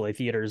Circus du Soleil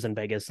theaters in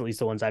Vegas, at least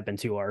the ones I've been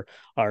to,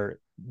 are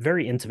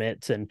very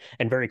intimate and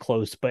very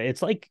close. But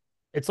it's like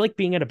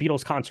being at a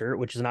Beatles concert,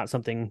 which is not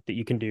something that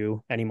you can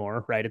do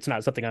anymore, right? It's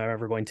not something I'm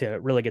ever going to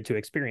really get to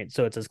experience.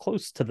 So it's as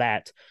close to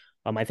that,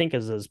 I think,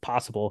 as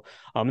possible.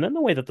 And then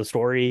the way that the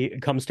story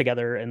comes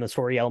together and the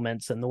story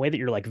elements and the way that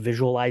you're like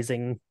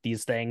visualizing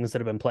these things that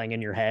have been playing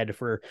in your head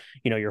for,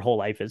 your whole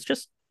life is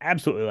just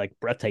absolutely like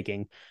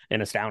breathtaking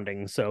and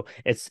astounding. So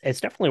it's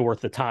definitely worth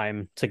the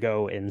time to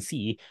go and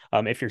see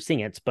if you're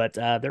seeing it. But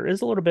there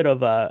is a little bit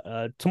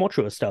of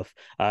tumultuous stuff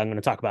I'm going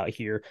to talk about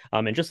here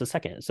in just a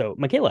second. So,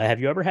 Michaela, have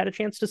you ever had a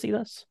chance to see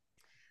this?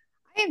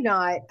 I have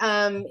not.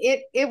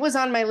 It was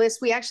on my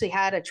list. We actually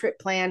had a trip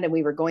planned, and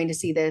we were going to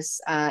see this,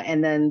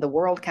 and then the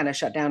world kind of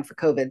shut down for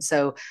COVID.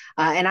 So,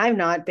 and I've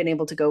not been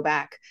able to go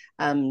back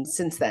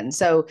since then.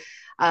 So,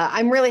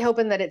 I'm really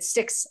hoping that it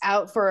sticks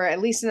out for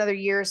at least another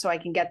year, so I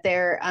can get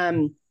there.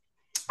 I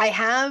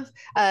have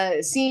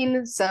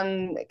seen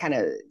some kind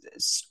of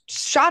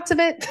shots of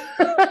it,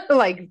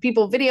 like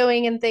people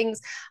videoing and things.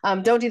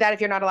 Don't do that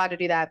if you're not allowed to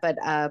do that. But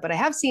I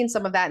have seen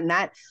some of that, and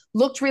that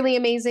looked really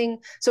amazing.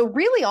 So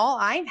really, all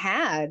I've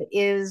had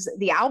is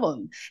the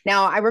album.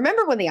 Now I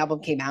remember when the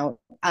album came out.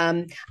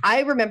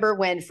 I remember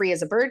when "Free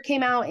as a Bird"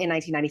 came out in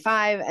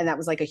 1995, and that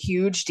was like a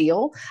huge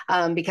deal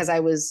because I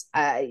was,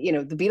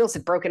 the Beatles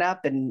had broken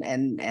up,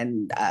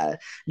 and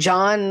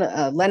John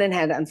Lennon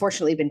had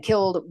unfortunately been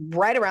killed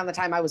right around the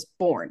time I was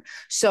born.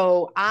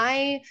 So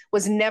I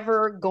was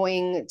never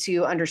going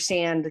to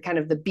understand kind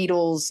of the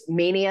Beatles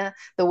mania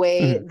the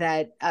way Mhm.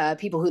 that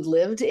people who'd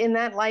lived in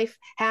that life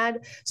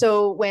had.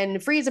 So when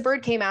 "Free as a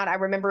Bird" came out, I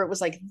remember it was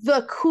like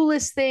the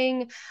coolest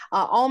thing.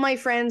 All my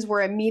friends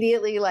were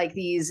immediately like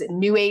these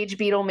new age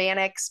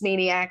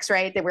maniacs,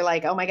 right? They were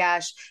like, oh my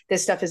gosh,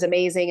 this stuff is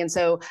amazing. And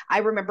so I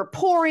remember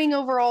poring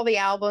over all the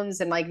albums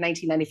in like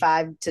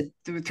 1995 to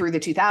through the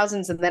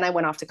 2000s. And then I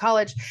went off to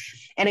college.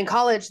 And in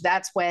college,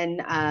 that's when,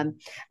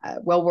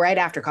 right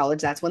after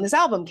college, that's when this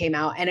album came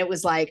out. And it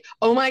was like,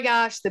 oh my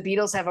gosh, the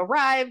Beatles have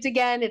arrived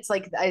again. It's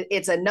like,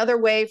 it's another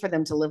way for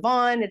them to live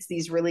on. It's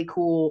these really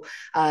cool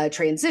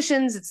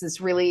transitions. It's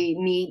this really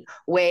neat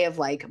way of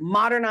like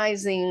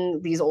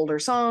modernizing these older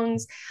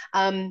songs.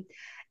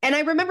 And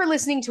I remember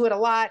listening to it a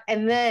lot,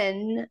 and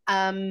then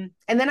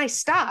I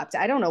stopped.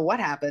 I don't know what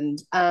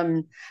happened,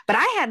 but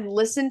I hadn't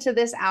listened to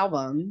this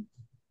album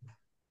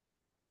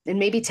in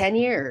maybe 10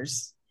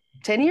 years.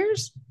 10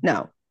 years?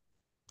 No,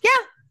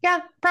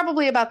 yeah,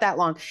 probably about that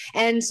long.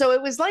 And so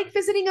it was like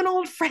visiting an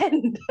old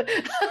friend,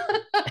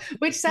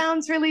 which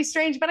sounds really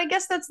strange, but I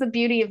guess that's the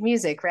beauty of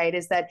music, right?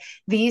 Is that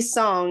these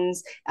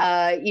songs,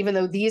 even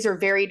though these are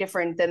very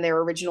different than their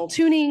original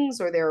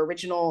tunings or their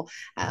original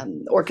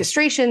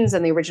orchestrations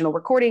and the original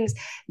recordings,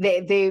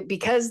 they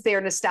because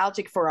they're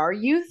nostalgic for our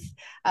youth,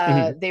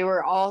 Mhm.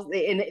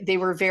 they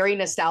were very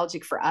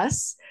nostalgic for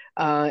us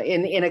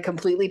in a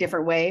completely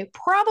different way.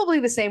 Probably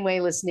the same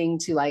way listening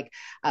to like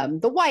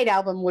the White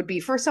Album would be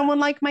for someone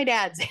like my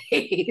dad's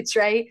age,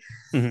 right?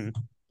 Mhm.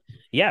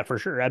 Yeah, for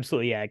sure.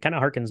 Absolutely. Yeah, it kind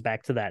of harkens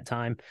back to that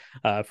time,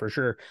 for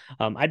sure.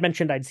 I'd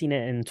mentioned I'd seen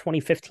it in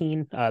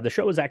 2015. The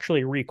show was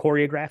actually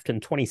re-choreographed in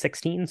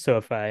 2016. So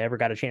if I ever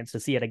got a chance to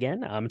see it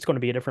again, it's going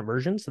to be a different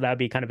version. So that'd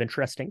be kind of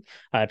interesting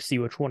to see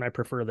which one I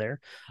prefer there.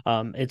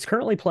 It's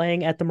currently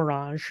playing at the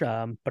Mirage,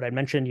 but I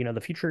mentioned,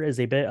 the future is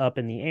a bit up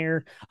in the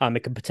air.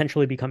 It could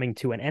potentially be coming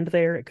to an end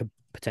there. It could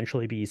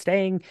potentially be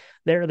staying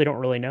there. They don't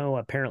really know.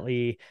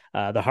 Apparently,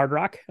 the Hard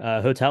Rock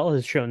Hotel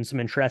has shown some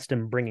interest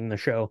in bringing the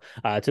show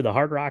to the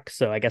Hard Rock.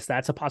 So I guess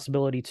that's a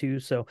possibility too.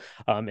 So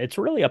it's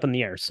really up in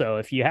the air. So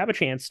if you have a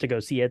chance to go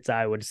see it,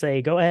 I would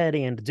say go ahead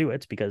and do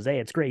it because A,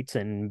 it's great,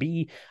 and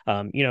B,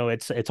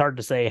 it's hard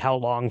to say how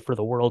long for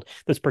the world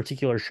this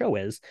particular show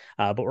is,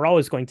 but we're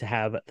always going to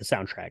have the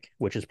soundtrack,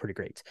 which is pretty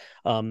great.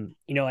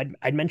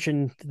 I'd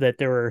mentioned that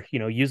they were,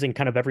 using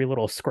kind of every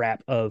little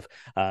scrap of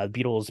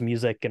Beatles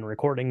music and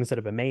recordings that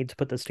have been made to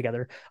put this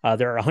together.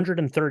 There are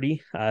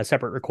 130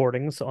 separate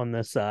recordings on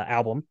this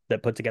album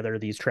that put together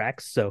these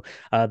tracks, so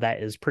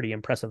that is pretty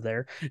impressive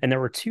there. And there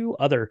were two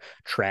other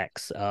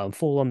tracks,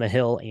 Fool on the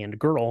Hill and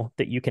Girl,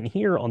 that you can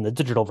hear on the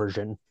digital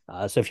version.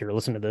 So if you're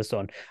listening to this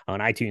on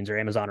iTunes or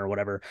Amazon or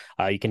whatever,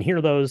 you can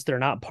hear those. They're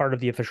not part of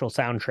the official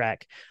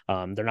soundtrack.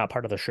 They're not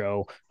part of the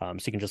show, so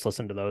you can just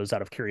listen to those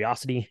out of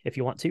curiosity if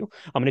you want to.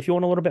 And if you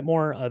want a little bit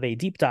more of a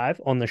deep dive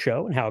on the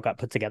show and how it got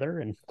put together,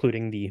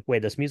 including the way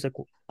this music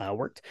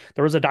worked,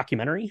 there was a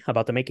documentary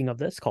about the making of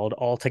this called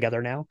All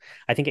Together Now.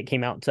 I think it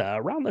came out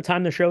around the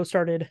time the show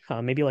started,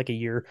 maybe like a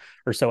year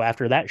or so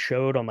after that,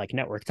 showed on like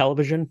network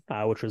television,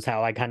 which was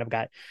how I kind of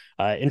got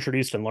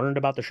introduced and learned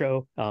about the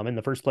show in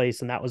the first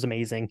place, and that was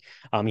amazing.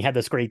 You had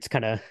this great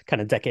kind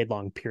of decade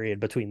long period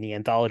between the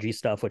anthology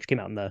stuff, which came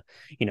out in the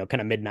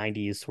kind of mid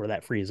 '90s, where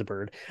that "Free as a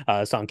Bird"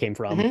 song came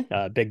from.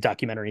 Big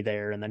documentary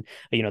there, and then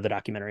the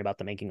documentary about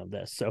the making of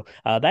this. So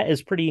that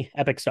is pretty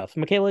epic stuff.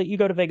 Michaela, you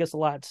go to Vegas a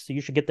lot, so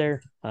you should get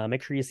there.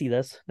 Make sure you see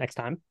this next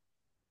time.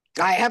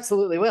 I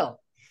absolutely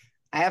will.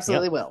 I Yep.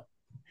 absolutely will.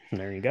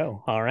 There you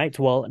go. All right.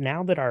 Well,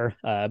 now that our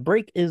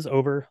break is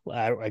over,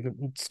 I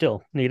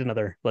still need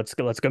another. Let's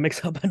go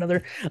mix up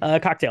another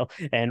cocktail,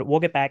 and we'll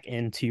get back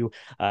into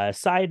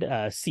side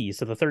C.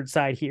 So the third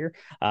side here,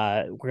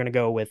 we're gonna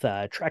go with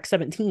track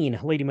 17,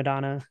 Lady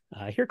Madonna.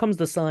 Here Comes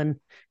the Sun,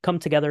 Come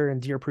Together,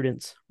 and Dear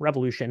Prudence,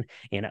 Revolution,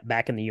 and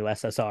Back in the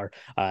USSR.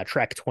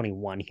 Track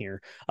 21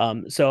 here.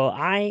 So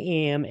I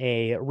am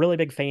a really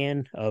big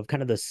fan of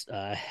kind of this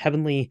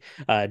heavenly,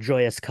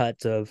 joyous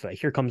cut of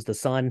Here Comes the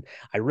Sun.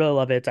 I really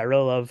love it. I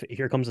really love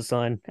Here Comes the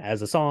Sun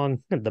as a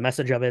song, the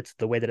message of it,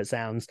 the way that it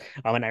sounds.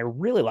 And I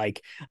really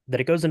like that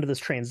it goes into this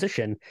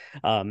transition,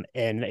 and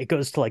it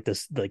goes to like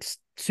this like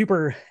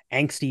super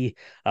angsty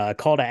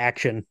call to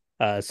action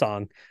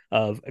song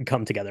of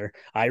Come Together.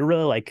 I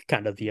really like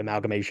kind of the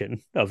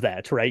amalgamation of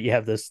that, right? You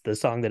have this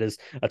song that is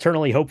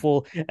eternally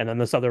hopeful, and then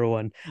this other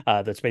one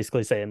that's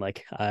basically saying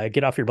like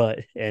get off your butt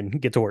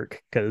and get to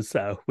work because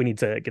we need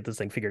to get this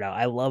thing figured out.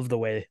 I love the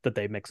way that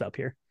they mix up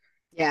here.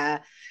 Yeah.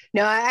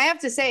 No, I have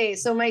to say,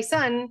 so my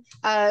son,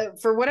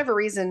 for whatever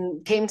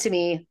reason, came to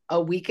me a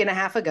week and a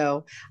half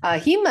ago.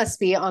 He must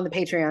be on the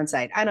Patreon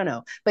site. I don't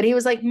know. But he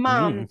was like,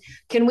 Mom,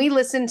 can we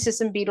listen to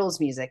some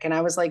Beatles music? And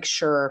I was like,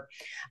 sure.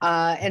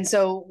 And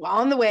so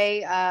on the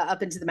way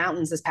up into the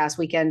mountains this past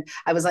weekend,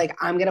 I was like,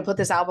 I'm going to put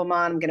this album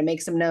on. I'm going to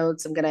make some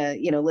notes. I'm going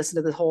to, listen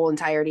to the whole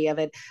entirety of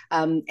it.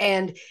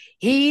 And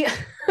he,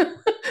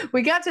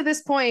 we got to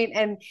this point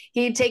and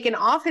he'd taken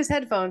off his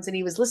headphones and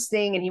he was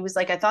listening and he was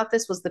like, I thought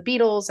this was the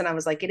Beatles. And I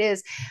was like, it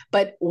is.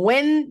 But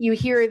when you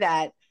hear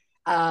that,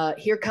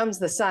 Here Comes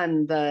the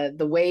Sun,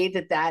 the way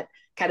that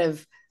kind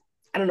of,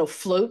 I don't know,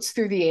 floats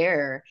through the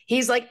air.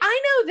 He's like,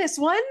 I know this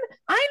one.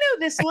 I know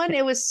this one.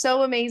 It was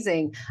so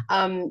amazing.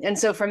 And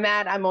so from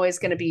that, I'm always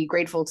going to be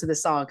grateful to the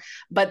song.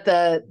 But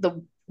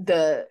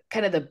the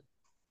kind of the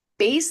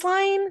bass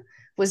line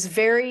was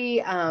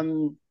very,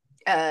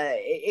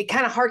 it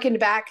kind of harkened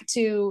back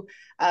to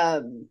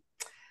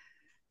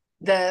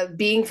the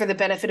Being for the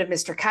Benefit of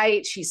Mr.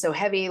 Kite. She's so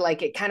heavy,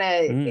 like it kind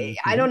of,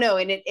 I don't know.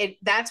 And it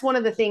that's one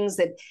of the things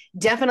that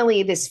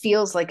definitely this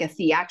feels like a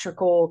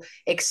theatrical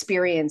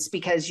experience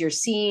because you're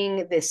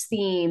seeing this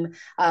theme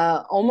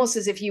almost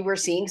as if you were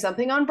seeing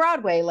something on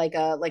Broadway, like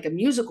a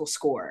musical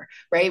score,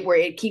 right? Where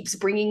it keeps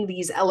bringing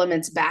these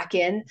elements back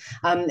in.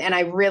 And I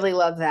really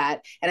love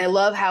that. And I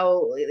love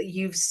how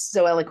you've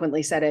so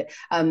eloquently said it.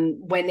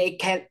 When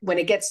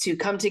it gets to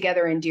Come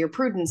Together and Dear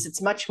Prudence,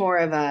 it's much more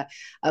of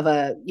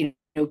a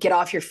get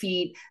off your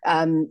feet,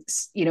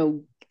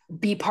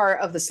 be part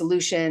of the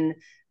solution,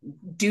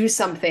 do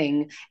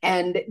something.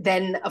 And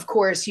then of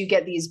course you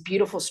get these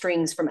beautiful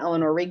strings from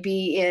Eleanor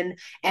Rigby in,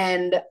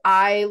 and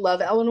I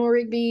love Eleanor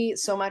Rigby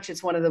so much.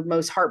 It's one of the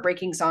most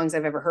heartbreaking songs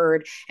I've ever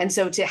heard. And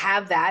so to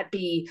have that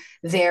be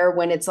there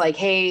when it's like,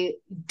 hey,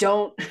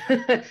 don't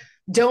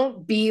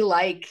be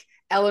like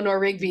Eleanor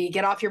Rigby,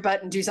 get off your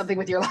butt and do something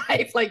with your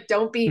life. Like,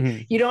 don't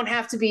be, you don't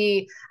have to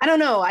be, I don't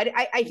know.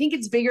 I think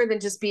it's bigger than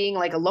just being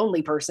like a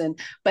lonely person,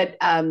 but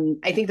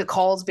I think the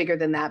call's bigger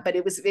than that. But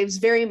it was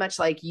very much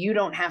like, you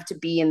don't have to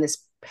be in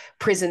this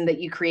prison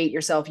that you create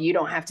yourself. You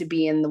don't have to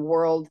be in the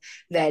world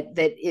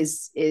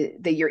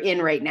that you're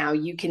in right now.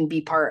 You can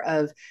be part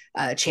of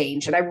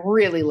change. And I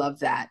really love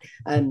that.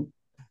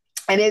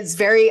 And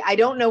it's I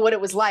don't know what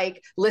it was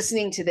like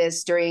listening to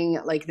this during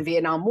like the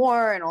Vietnam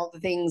War and all the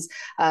things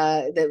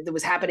that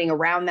was happening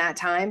around that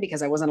time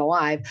because I wasn't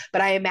alive.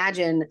 But I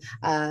imagine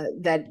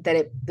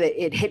that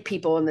it hit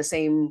people in the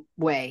same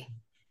way.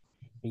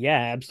 Yeah,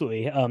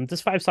 absolutely.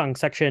 This five-song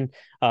section,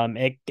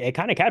 it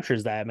kind of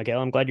captures that,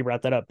 Miguel. I'm glad you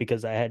brought that up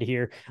because I had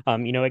here,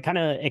 it kind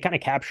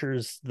of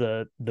captures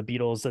the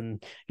Beatles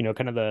and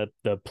kind of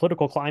the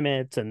political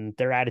climate and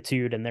their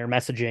attitude and their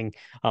messaging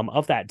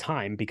of that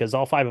time, because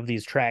all five of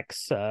these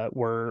tracks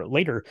were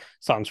later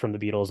songs from the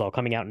Beatles, all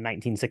coming out in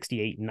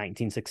 1968 and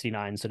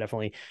 1969. So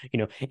definitely,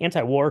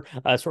 anti-war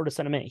sort of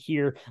sentiment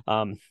here,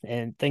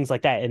 and things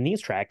like that in these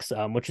tracks,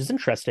 which is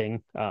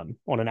interesting, on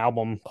an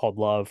album called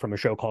Love from a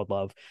show called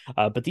Love.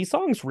 But these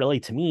songs really,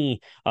 to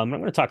me, I'm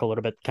going to talk a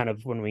little bit kind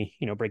of when we,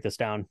 break this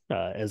down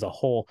as a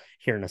whole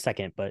here in a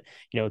second. But,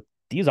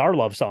 these are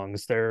love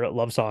songs. They're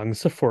love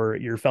songs for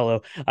your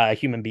fellow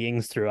human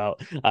beings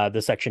throughout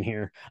the section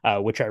here,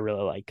 which I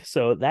really like.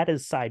 So that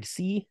is side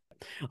C.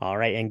 All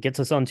right, and gets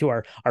us onto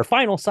our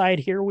final side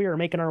here. We are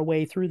making our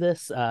way through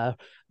this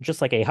just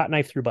like a hot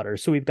knife through butter.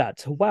 So we've got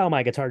While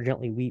My Guitar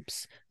Gently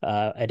Weeps,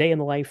 A Day in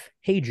the Life,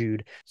 Hey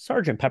Jude,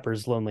 Sergeant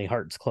Pepper's Lonely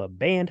Hearts Club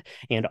Band,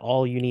 and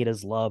All You Need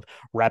Is Love,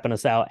 wrapping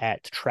us out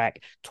at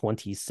track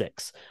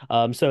 26.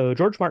 So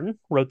George Martin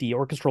wrote the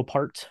orchestral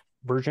part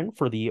version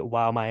for the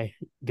While My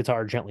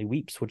Guitar Gently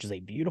Weeps, which is a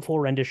beautiful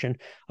rendition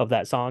of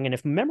that song. And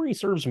if memory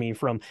serves me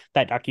from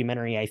that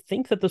documentary, I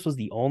think that this was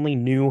the only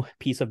new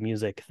piece of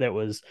music that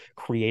was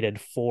created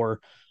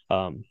for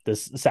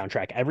this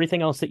soundtrack.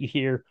 Everything else that you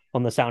hear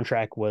on the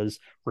soundtrack was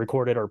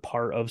recorded or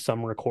part of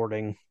some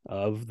recording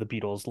of the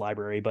Beatles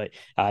library, but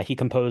he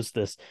composed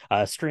this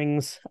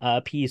strings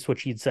piece,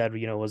 which he'd said,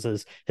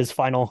 was his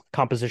final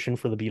composition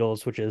for the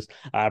Beatles, which is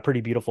pretty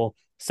beautiful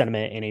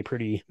sentiment and a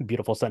pretty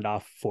beautiful send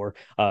off for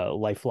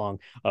lifelong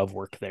of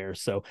work there.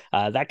 So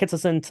that gets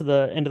us into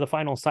the end of the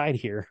final side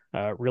here,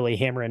 really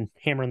hammering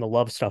the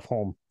love stuff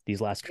home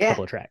these last Yeah.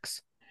 couple of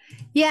tracks.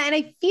 Yeah, and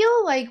I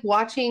feel like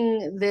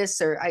watching this,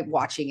 or I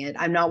watching it.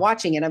 I'm not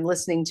watching it, I'm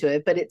listening to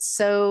it, but it's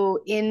so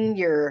in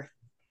your,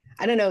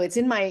 I don't know, it's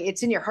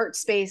in your heart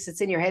space,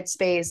 it's in your head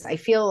space. I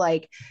feel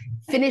like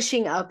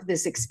finishing up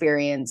this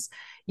experience,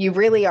 you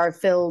really are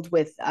filled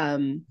with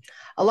a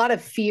lot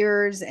of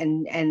fears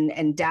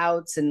and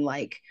doubts and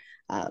like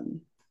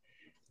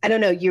I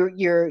don't know,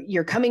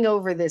 you're coming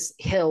over this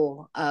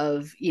hill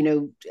of,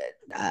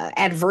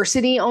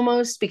 adversity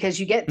almost, because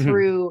you get Mhm.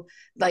 through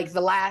like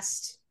the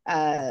last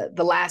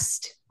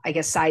I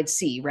guess side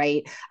C,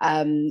 right?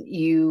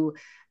 You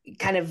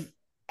kind of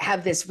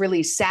have this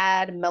really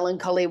sad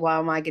melancholy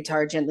While My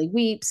Guitar Gently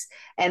Weeps,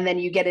 and then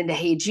you get into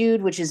Hey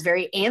Jude, which is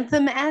very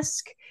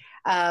anthem-esque.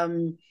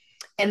 um,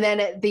 and then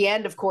at the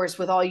end, of course,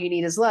 with All You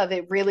Need Is Love,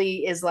 it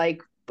really is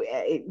like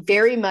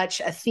very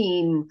much a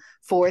theme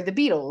for the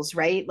Beatles,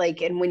 right?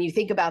 Like, and when you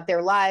think about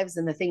their lives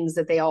and the things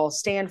that they all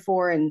stand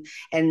for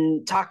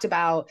and talked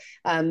about,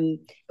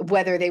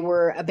 whether they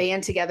were a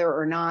band together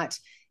or not,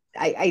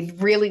 I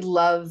really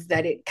love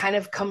that it kind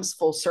of comes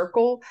full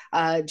circle,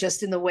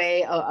 just in the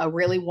way a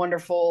really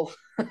wonderful,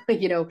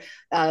 you know,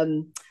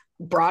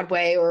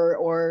 Broadway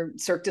or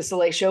Cirque du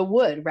Soleil show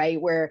would, right?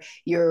 Where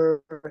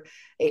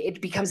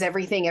it becomes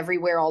everything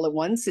everywhere all at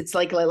once. It's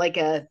like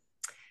a,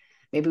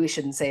 maybe we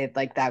shouldn't say it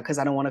like that because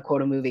I don't want to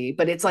quote a movie,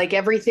 but it's like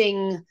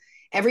everything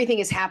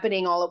is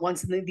happening all at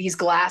once, and these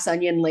glass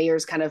onion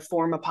layers kind of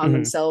form upon Mhm.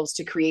 themselves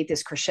to create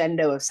this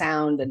crescendo of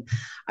sound. And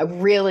I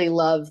really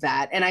love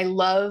that. And I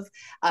love,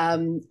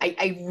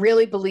 I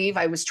really believe,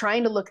 I was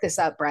trying to look this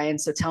up, Brian,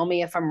 so tell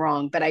me if I'm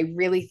wrong, but I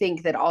really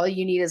think that All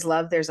You Need Is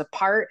Love, there's a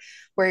part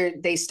where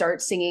they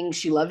start singing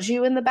She Loves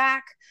You in the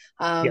back.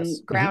 Yes.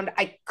 Ground,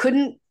 I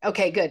couldn't,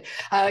 okay, good,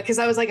 because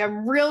I was like,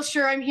 I'm real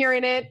sure I'm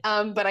hearing it,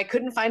 but I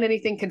couldn't find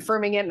anything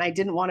confirming it, and I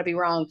didn't want to be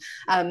wrong.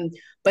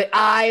 But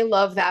I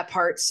love that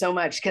part so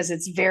much because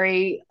it's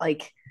very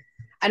like,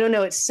 I don't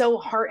know, it's so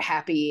heart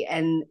happy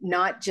and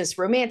not just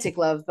romantic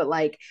love, but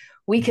like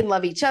we can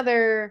love each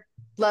other.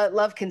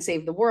 Love can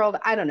save the world.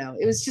 I don't know.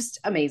 It was just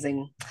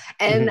amazing.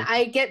 And Mhm.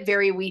 I get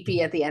very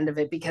weepy at the end of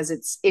it because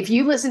it's, if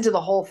you listen to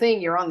the whole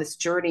thing, you're on this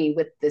journey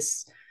with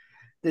this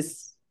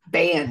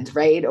band,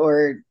 right?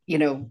 Or,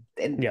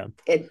 and Yeah.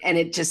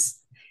 it just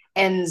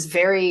ends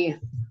very,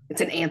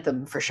 it's an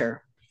anthem for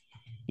sure.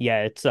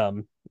 Yeah, it's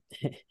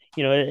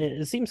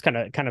it seems kind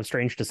of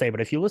strange to say, but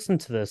if you listen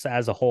to this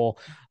as a whole,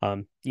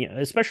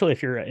 especially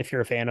if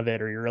you're a fan of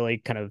it or you're really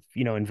kind of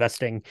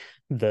investing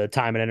the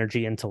time and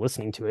energy into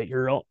listening to it,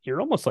 you're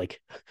almost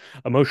like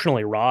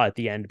emotionally raw at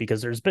the end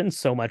because there's been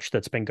so much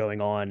that's been going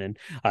on and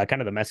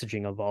kind of the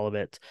messaging of all of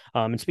it.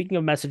 And speaking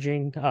of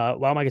messaging,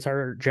 While My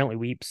Guitar Gently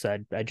Weeps,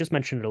 I just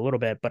mentioned it a little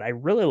bit, but I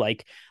really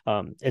like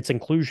its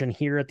inclusion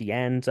here at the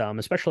end,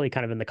 especially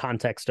kind of in the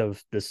context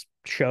of this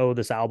show,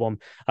 this album,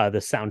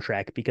 this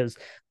soundtrack, because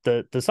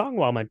the song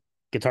While My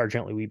Guitar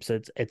Gently Weeps,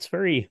 it's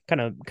very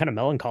kind of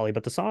melancholy,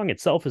 but the song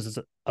itself is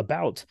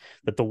about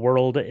that the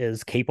world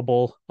is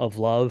capable of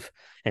love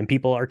and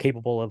people are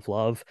capable of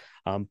love,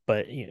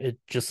 but it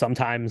just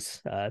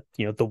sometimes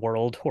the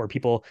world or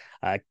people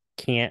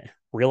can't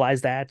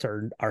realize that,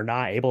 or are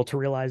not able to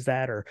realize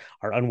that, or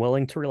are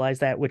unwilling to realize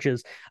that, which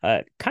is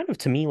kind of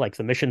to me like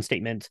the mission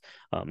statement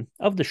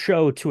of the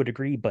show to a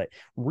degree, but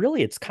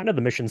really it's kind of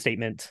the mission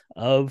statement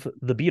of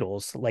the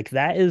Beatles. Like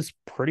that is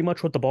pretty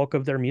much what the bulk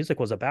of their music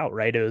was about,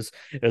 right? It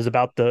was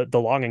about the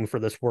longing for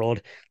this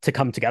world to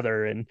come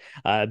together and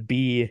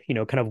be,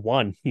 kind of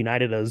one,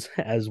 united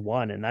as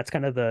one, and that's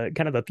kind of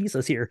the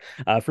thesis here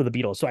for the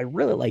Beatles. So I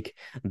really like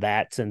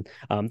that, and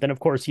then of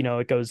course,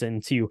 it goes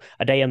into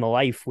A Day in the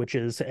Life, which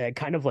is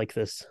kind of like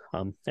this.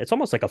 It's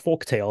almost like a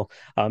folk tale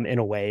in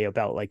a way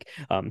about like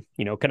kind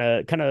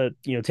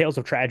of tales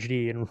of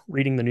tragedy and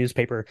reading the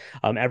newspaper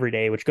every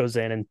day, which goes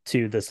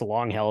into this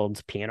long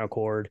held piano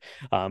chord,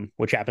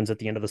 which happens at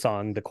the end of the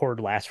song. The chord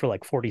lasts for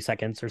like 40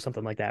 seconds or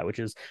something like that, which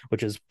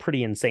is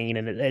pretty insane,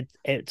 and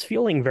it's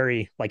feeling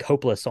very like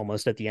hopeless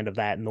almost at the end of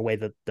that, and the way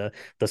that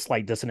the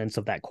slight dissonance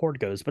of that chord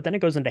goes. But then it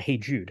goes into Hey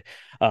Jude,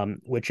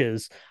 which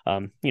is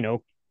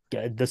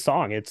the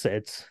song. It's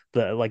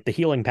the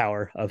healing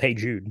power of Hey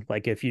Jude.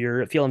 Like if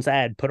you're feeling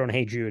sad, put on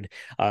Hey Jude,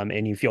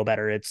 and you feel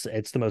better. It's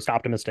the most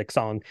optimistic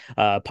song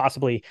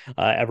possibly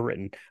ever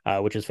written,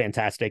 which is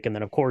fantastic. And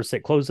then of course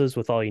it closes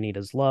with All You Need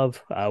Is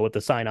Love, with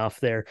the sign off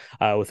there,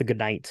 with a good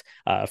night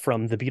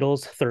from the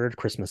Beatles' third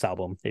Christmas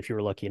album. If you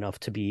were lucky enough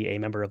to be a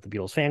member of the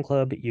Beatles fan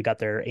club, you got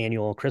their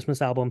annual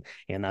Christmas album,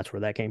 and that's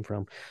where that came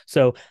from.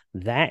 So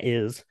that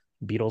is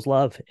Beatles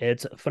love.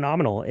 It's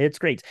phenomenal. It's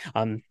great.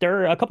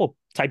 There are a couple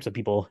types of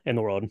people in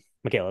the world,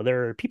 Michaela.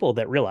 There are people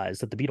that realize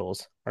that the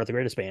Beatles are the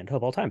greatest band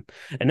of all time,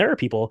 and there are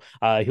people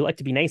who like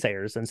to be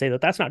naysayers and say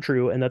that that's not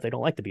true and that they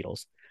don't like the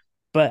Beatles.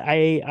 But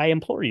I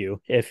implore you,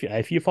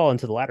 if you fall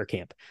into the latter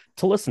camp,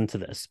 to listen to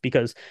this,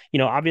 because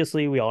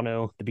obviously we all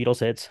know the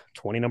Beatles hits,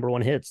 20 number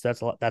one hits.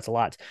 That's a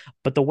lot.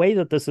 But the way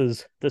that this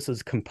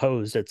is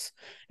composed, it's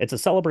a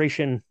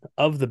celebration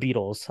of the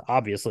Beatles,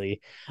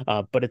 obviously,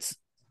 but it's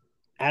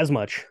as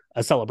much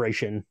a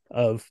celebration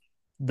of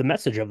the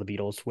message of the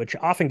Beatles, which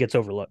often gets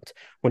overlooked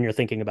when you're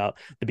thinking about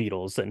the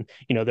Beatles. And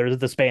there's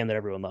this band that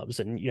everyone loves,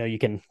 and you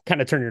can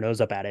kind of turn your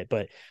nose up at it,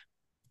 but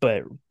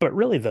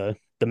really the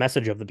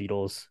message of the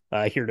Beatles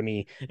here to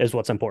me is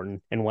what's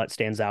important and what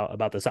stands out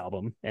about this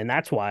album, and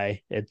that's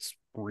why it's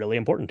really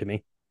important to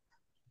me.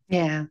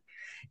 Yeah.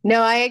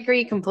 No, I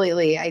agree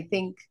completely. I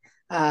think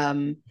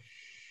um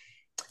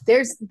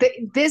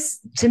this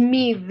to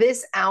me,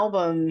 this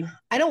album,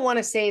 I don't want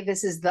to say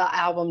this is the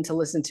album to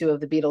listen to of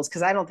the Beatles,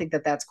 because I don't think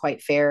that that's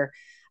quite fair.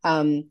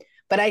 um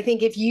but I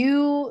think if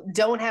you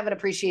don't have an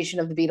appreciation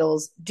of the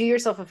Beatles, do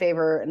yourself a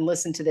favor and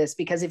listen to this,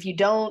 because if you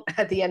don't,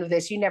 at the end of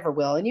this, you never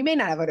will, and you may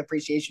not have an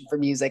appreciation for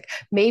music.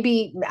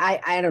 Maybe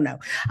I don't know.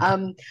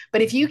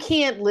 But if you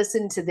can't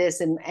listen to this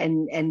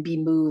and be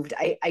moved,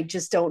 I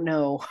just don't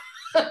know.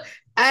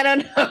 I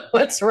don't know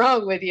what's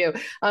wrong with you.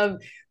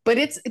 But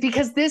it's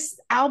because this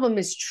album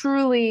is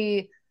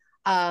truly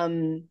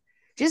um,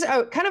 just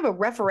a kind of a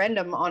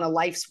referendum on a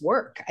life's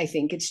work. I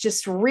think it's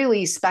just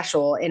really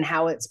special in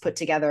how it's put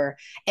together,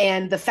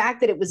 and the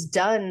fact that it was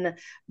done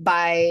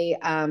by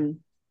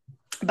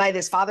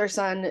this father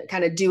son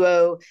kind of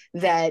duo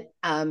that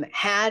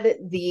had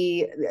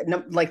the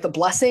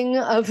blessing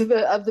of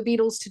the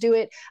Beatles to do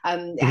it,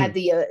 Mhm. had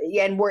the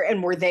and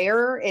we're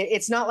there.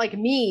 It's not like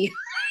me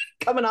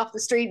coming off the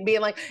street and being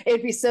like,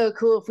 it'd be so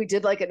cool if we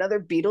did like another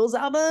Beatles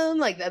album,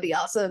 like that'd be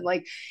awesome.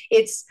 Like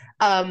it's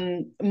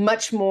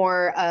much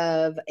more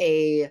of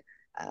a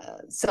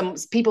some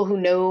people who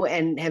know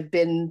and have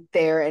been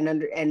there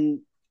and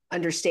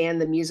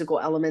understand the musical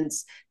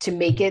elements to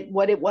make it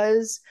what it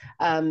was.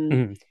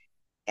 Mhm.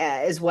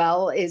 As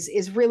well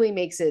is really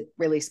makes it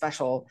really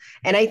special.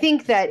 And I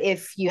think that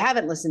if you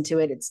haven't listened to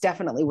it, it's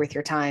definitely worth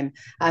your time.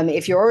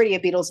 If you're already a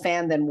Beatles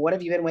fan, then what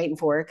have you been waiting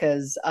for?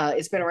 Because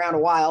it's been around a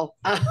while.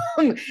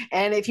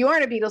 And if you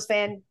aren't a Beatles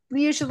fan,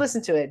 you should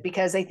listen to it,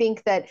 because I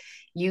think that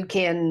you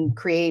can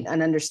create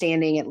an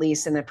understanding, at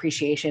least an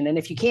appreciation. And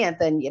if you can't,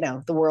 then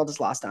the world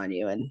is lost on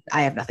you, and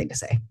I have nothing to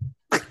say.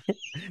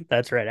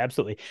 That's right,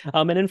 absolutely.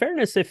 And in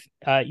fairness, if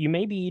you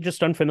may be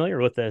just unfamiliar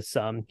with this,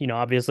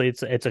 obviously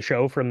it's a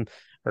show from,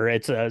 or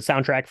it's a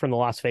soundtrack from the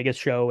Las Vegas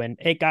show, and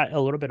it got a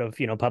little bit of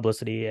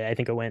publicity. I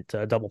think it went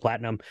double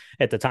platinum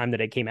at the time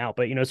that it came out.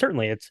 But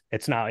certainly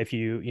it's not. If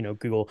you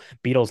Google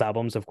Beatles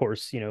albums, of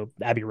course,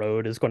 Abbey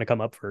Road is going to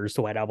come up first.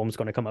 The White Album is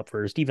going to come up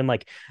first. Even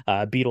like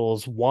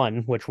Beatles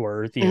One, which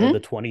were Mm-hmm. the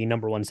 20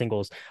 number one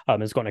singles,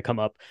 is going to come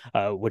up,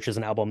 which is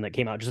an album that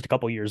came out just a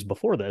couple years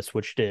before this,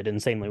 which did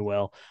insanely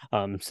well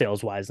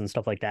sales wise and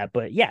stuff like that.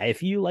 But yeah,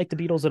 if you like the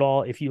Beatles at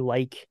all, if you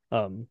like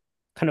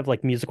kind of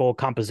like musical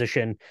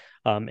composition,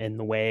 and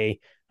the way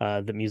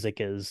the music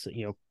is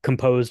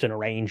composed and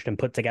arranged and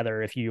put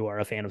together, if you are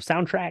a fan of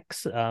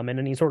soundtracks in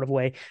any sort of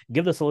way,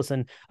 give this a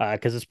listen,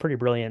 because it's pretty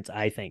brilliant,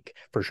 I think,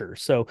 for sure.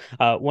 So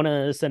want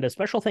to send a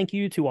special thank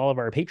you to all of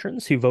our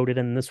patrons who voted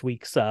in this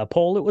week's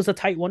poll. It was a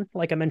tight one,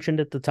 like I mentioned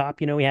at the top.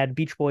 We had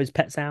Beach Boys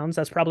Pet Sounds.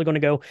 That's probably going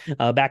to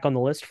go back on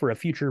the list for a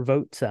future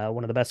vote,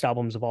 one of the best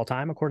albums of all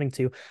time according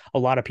to a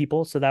lot of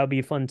people, so that would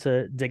be fun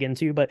to dig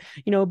into. But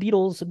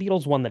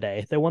Beatles won the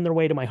day. They won their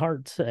way to my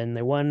heart, and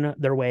they won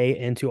their way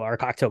into our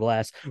cocktail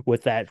glass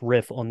with that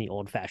riff on the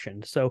old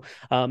fashioned. So,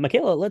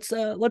 Michaela,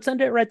 let's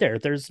end it right there.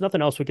 There's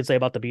nothing else we could say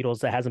about the Beatles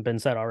that hasn't been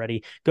said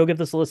already. Go give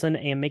this a listen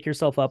and make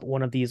yourself up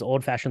one of these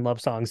old fashioned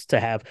love songs to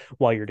have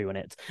while you're doing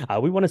it.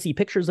 We want to see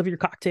pictures of your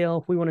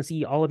cocktail. We want to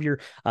see all of your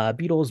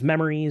Beatles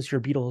memories,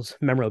 your Beatles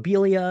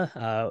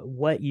memorabilia,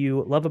 what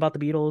you love about the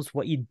Beatles,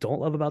 what you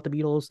don't love about the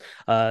Beatles.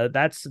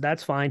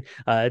 That's fine.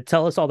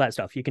 Tell us all that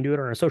stuff. You can do it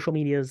on our social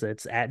medias.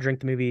 It's at Drink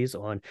the Movies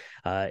on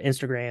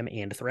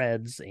Instagram and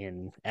Threads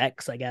and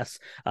X, I guess.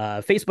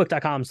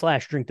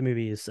 Facebook.com/Drink the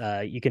Movies.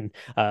 You can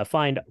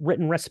find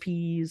written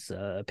recipes,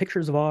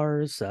 pictures of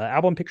ours,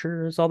 album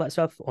pictures, all that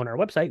stuff on our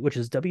website, which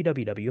is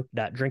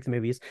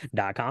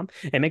www.drinkthemovies.com.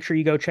 And make sure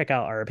you go check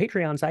out our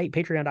Patreon site,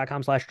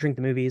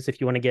 patreon.com/drinkthemovies, if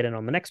you want to get in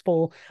on the next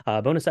poll,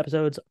 bonus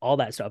episodes, all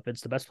that stuff.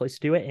 It's the best place to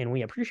do it, and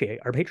we appreciate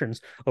our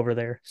patrons over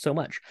there so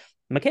much.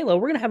 Michaela,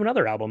 we're going to have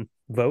another album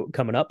vote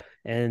coming up,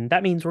 and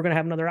that means we're going to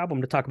have another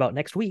album to talk about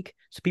next week.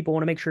 So people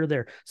want to make sure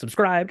they're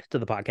subscribed to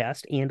the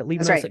podcast and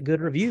leaving us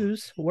good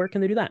reviews. Where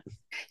can they do that?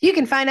 You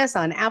can find us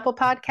on Apple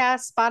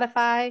Podcasts,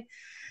 Spotify,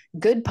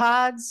 Good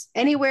Pods,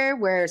 anywhere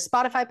where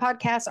Spotify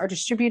podcasts are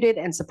distributed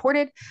and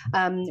supported.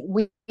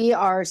 We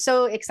are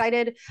so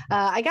excited.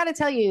 I got to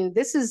tell you,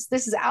 this is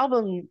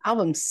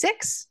album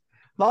 6.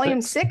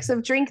 Volume 6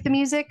 of Drink the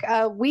Music.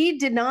 We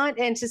did not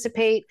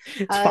anticipate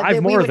it's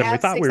 5 more than we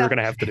thought we were going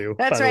to have to do.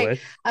 That's right.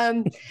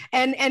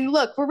 And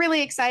look, we're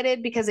really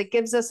excited because it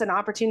gives us an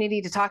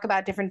opportunity to talk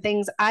about different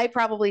things. I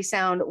probably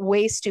sound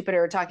way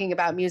stupider talking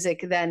about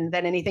music than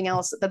anything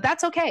else, but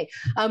that's okay.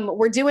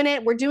 We're doing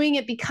it. We're doing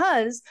it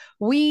because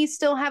we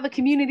still have a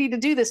community to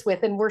do this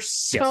with, and we're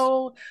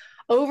so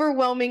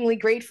overwhelmingly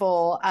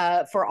grateful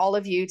for all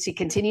of you to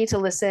continue to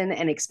listen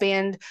and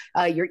expand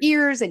your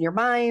ears and your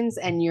minds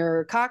and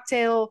your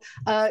cocktail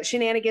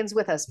shenanigans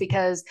with us,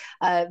 because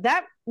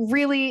that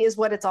really is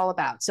what it's all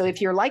about. So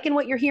if you're liking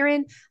what you're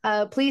hearing,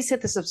 please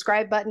hit the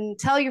subscribe button,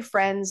 tell your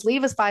friends,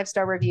 leave us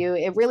 5-star review.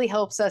 It really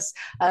helps us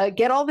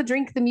get all the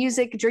Drink the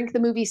Music, Drink the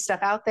Movie stuff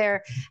out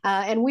there.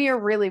 And we are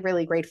really,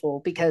 really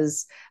grateful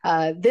because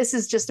this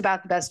is just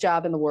about the best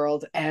job in the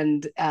world,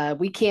 and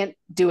we can't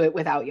do it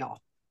without y'all.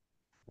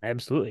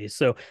 Absolutely.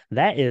 So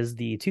that is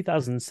the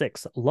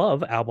 2006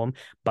 Love album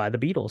by the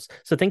Beatles.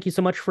 So thank you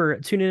so much for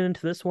tuning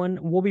into this one.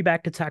 We'll be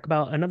back to talk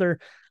about another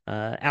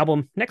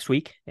album next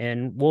week,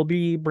 and we'll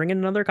be bringing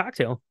another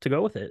cocktail to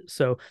go with it.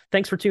 So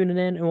thanks for tuning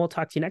in, and we'll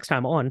talk to you next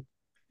time on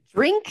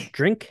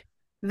Drink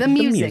the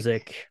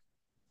Music.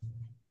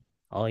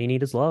 All you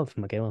need is love,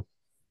 Michaela.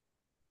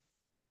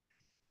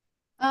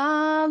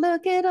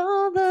 Look at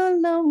all the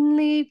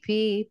lonely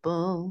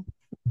people.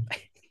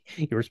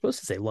 You were supposed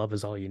to say love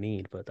is all you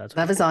need, but that's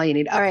love is all you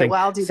need. All right,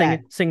 well, I'll do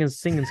that.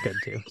 Singing's good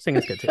too.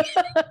 Singing's good too.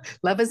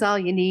 Love is all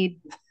you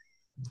need.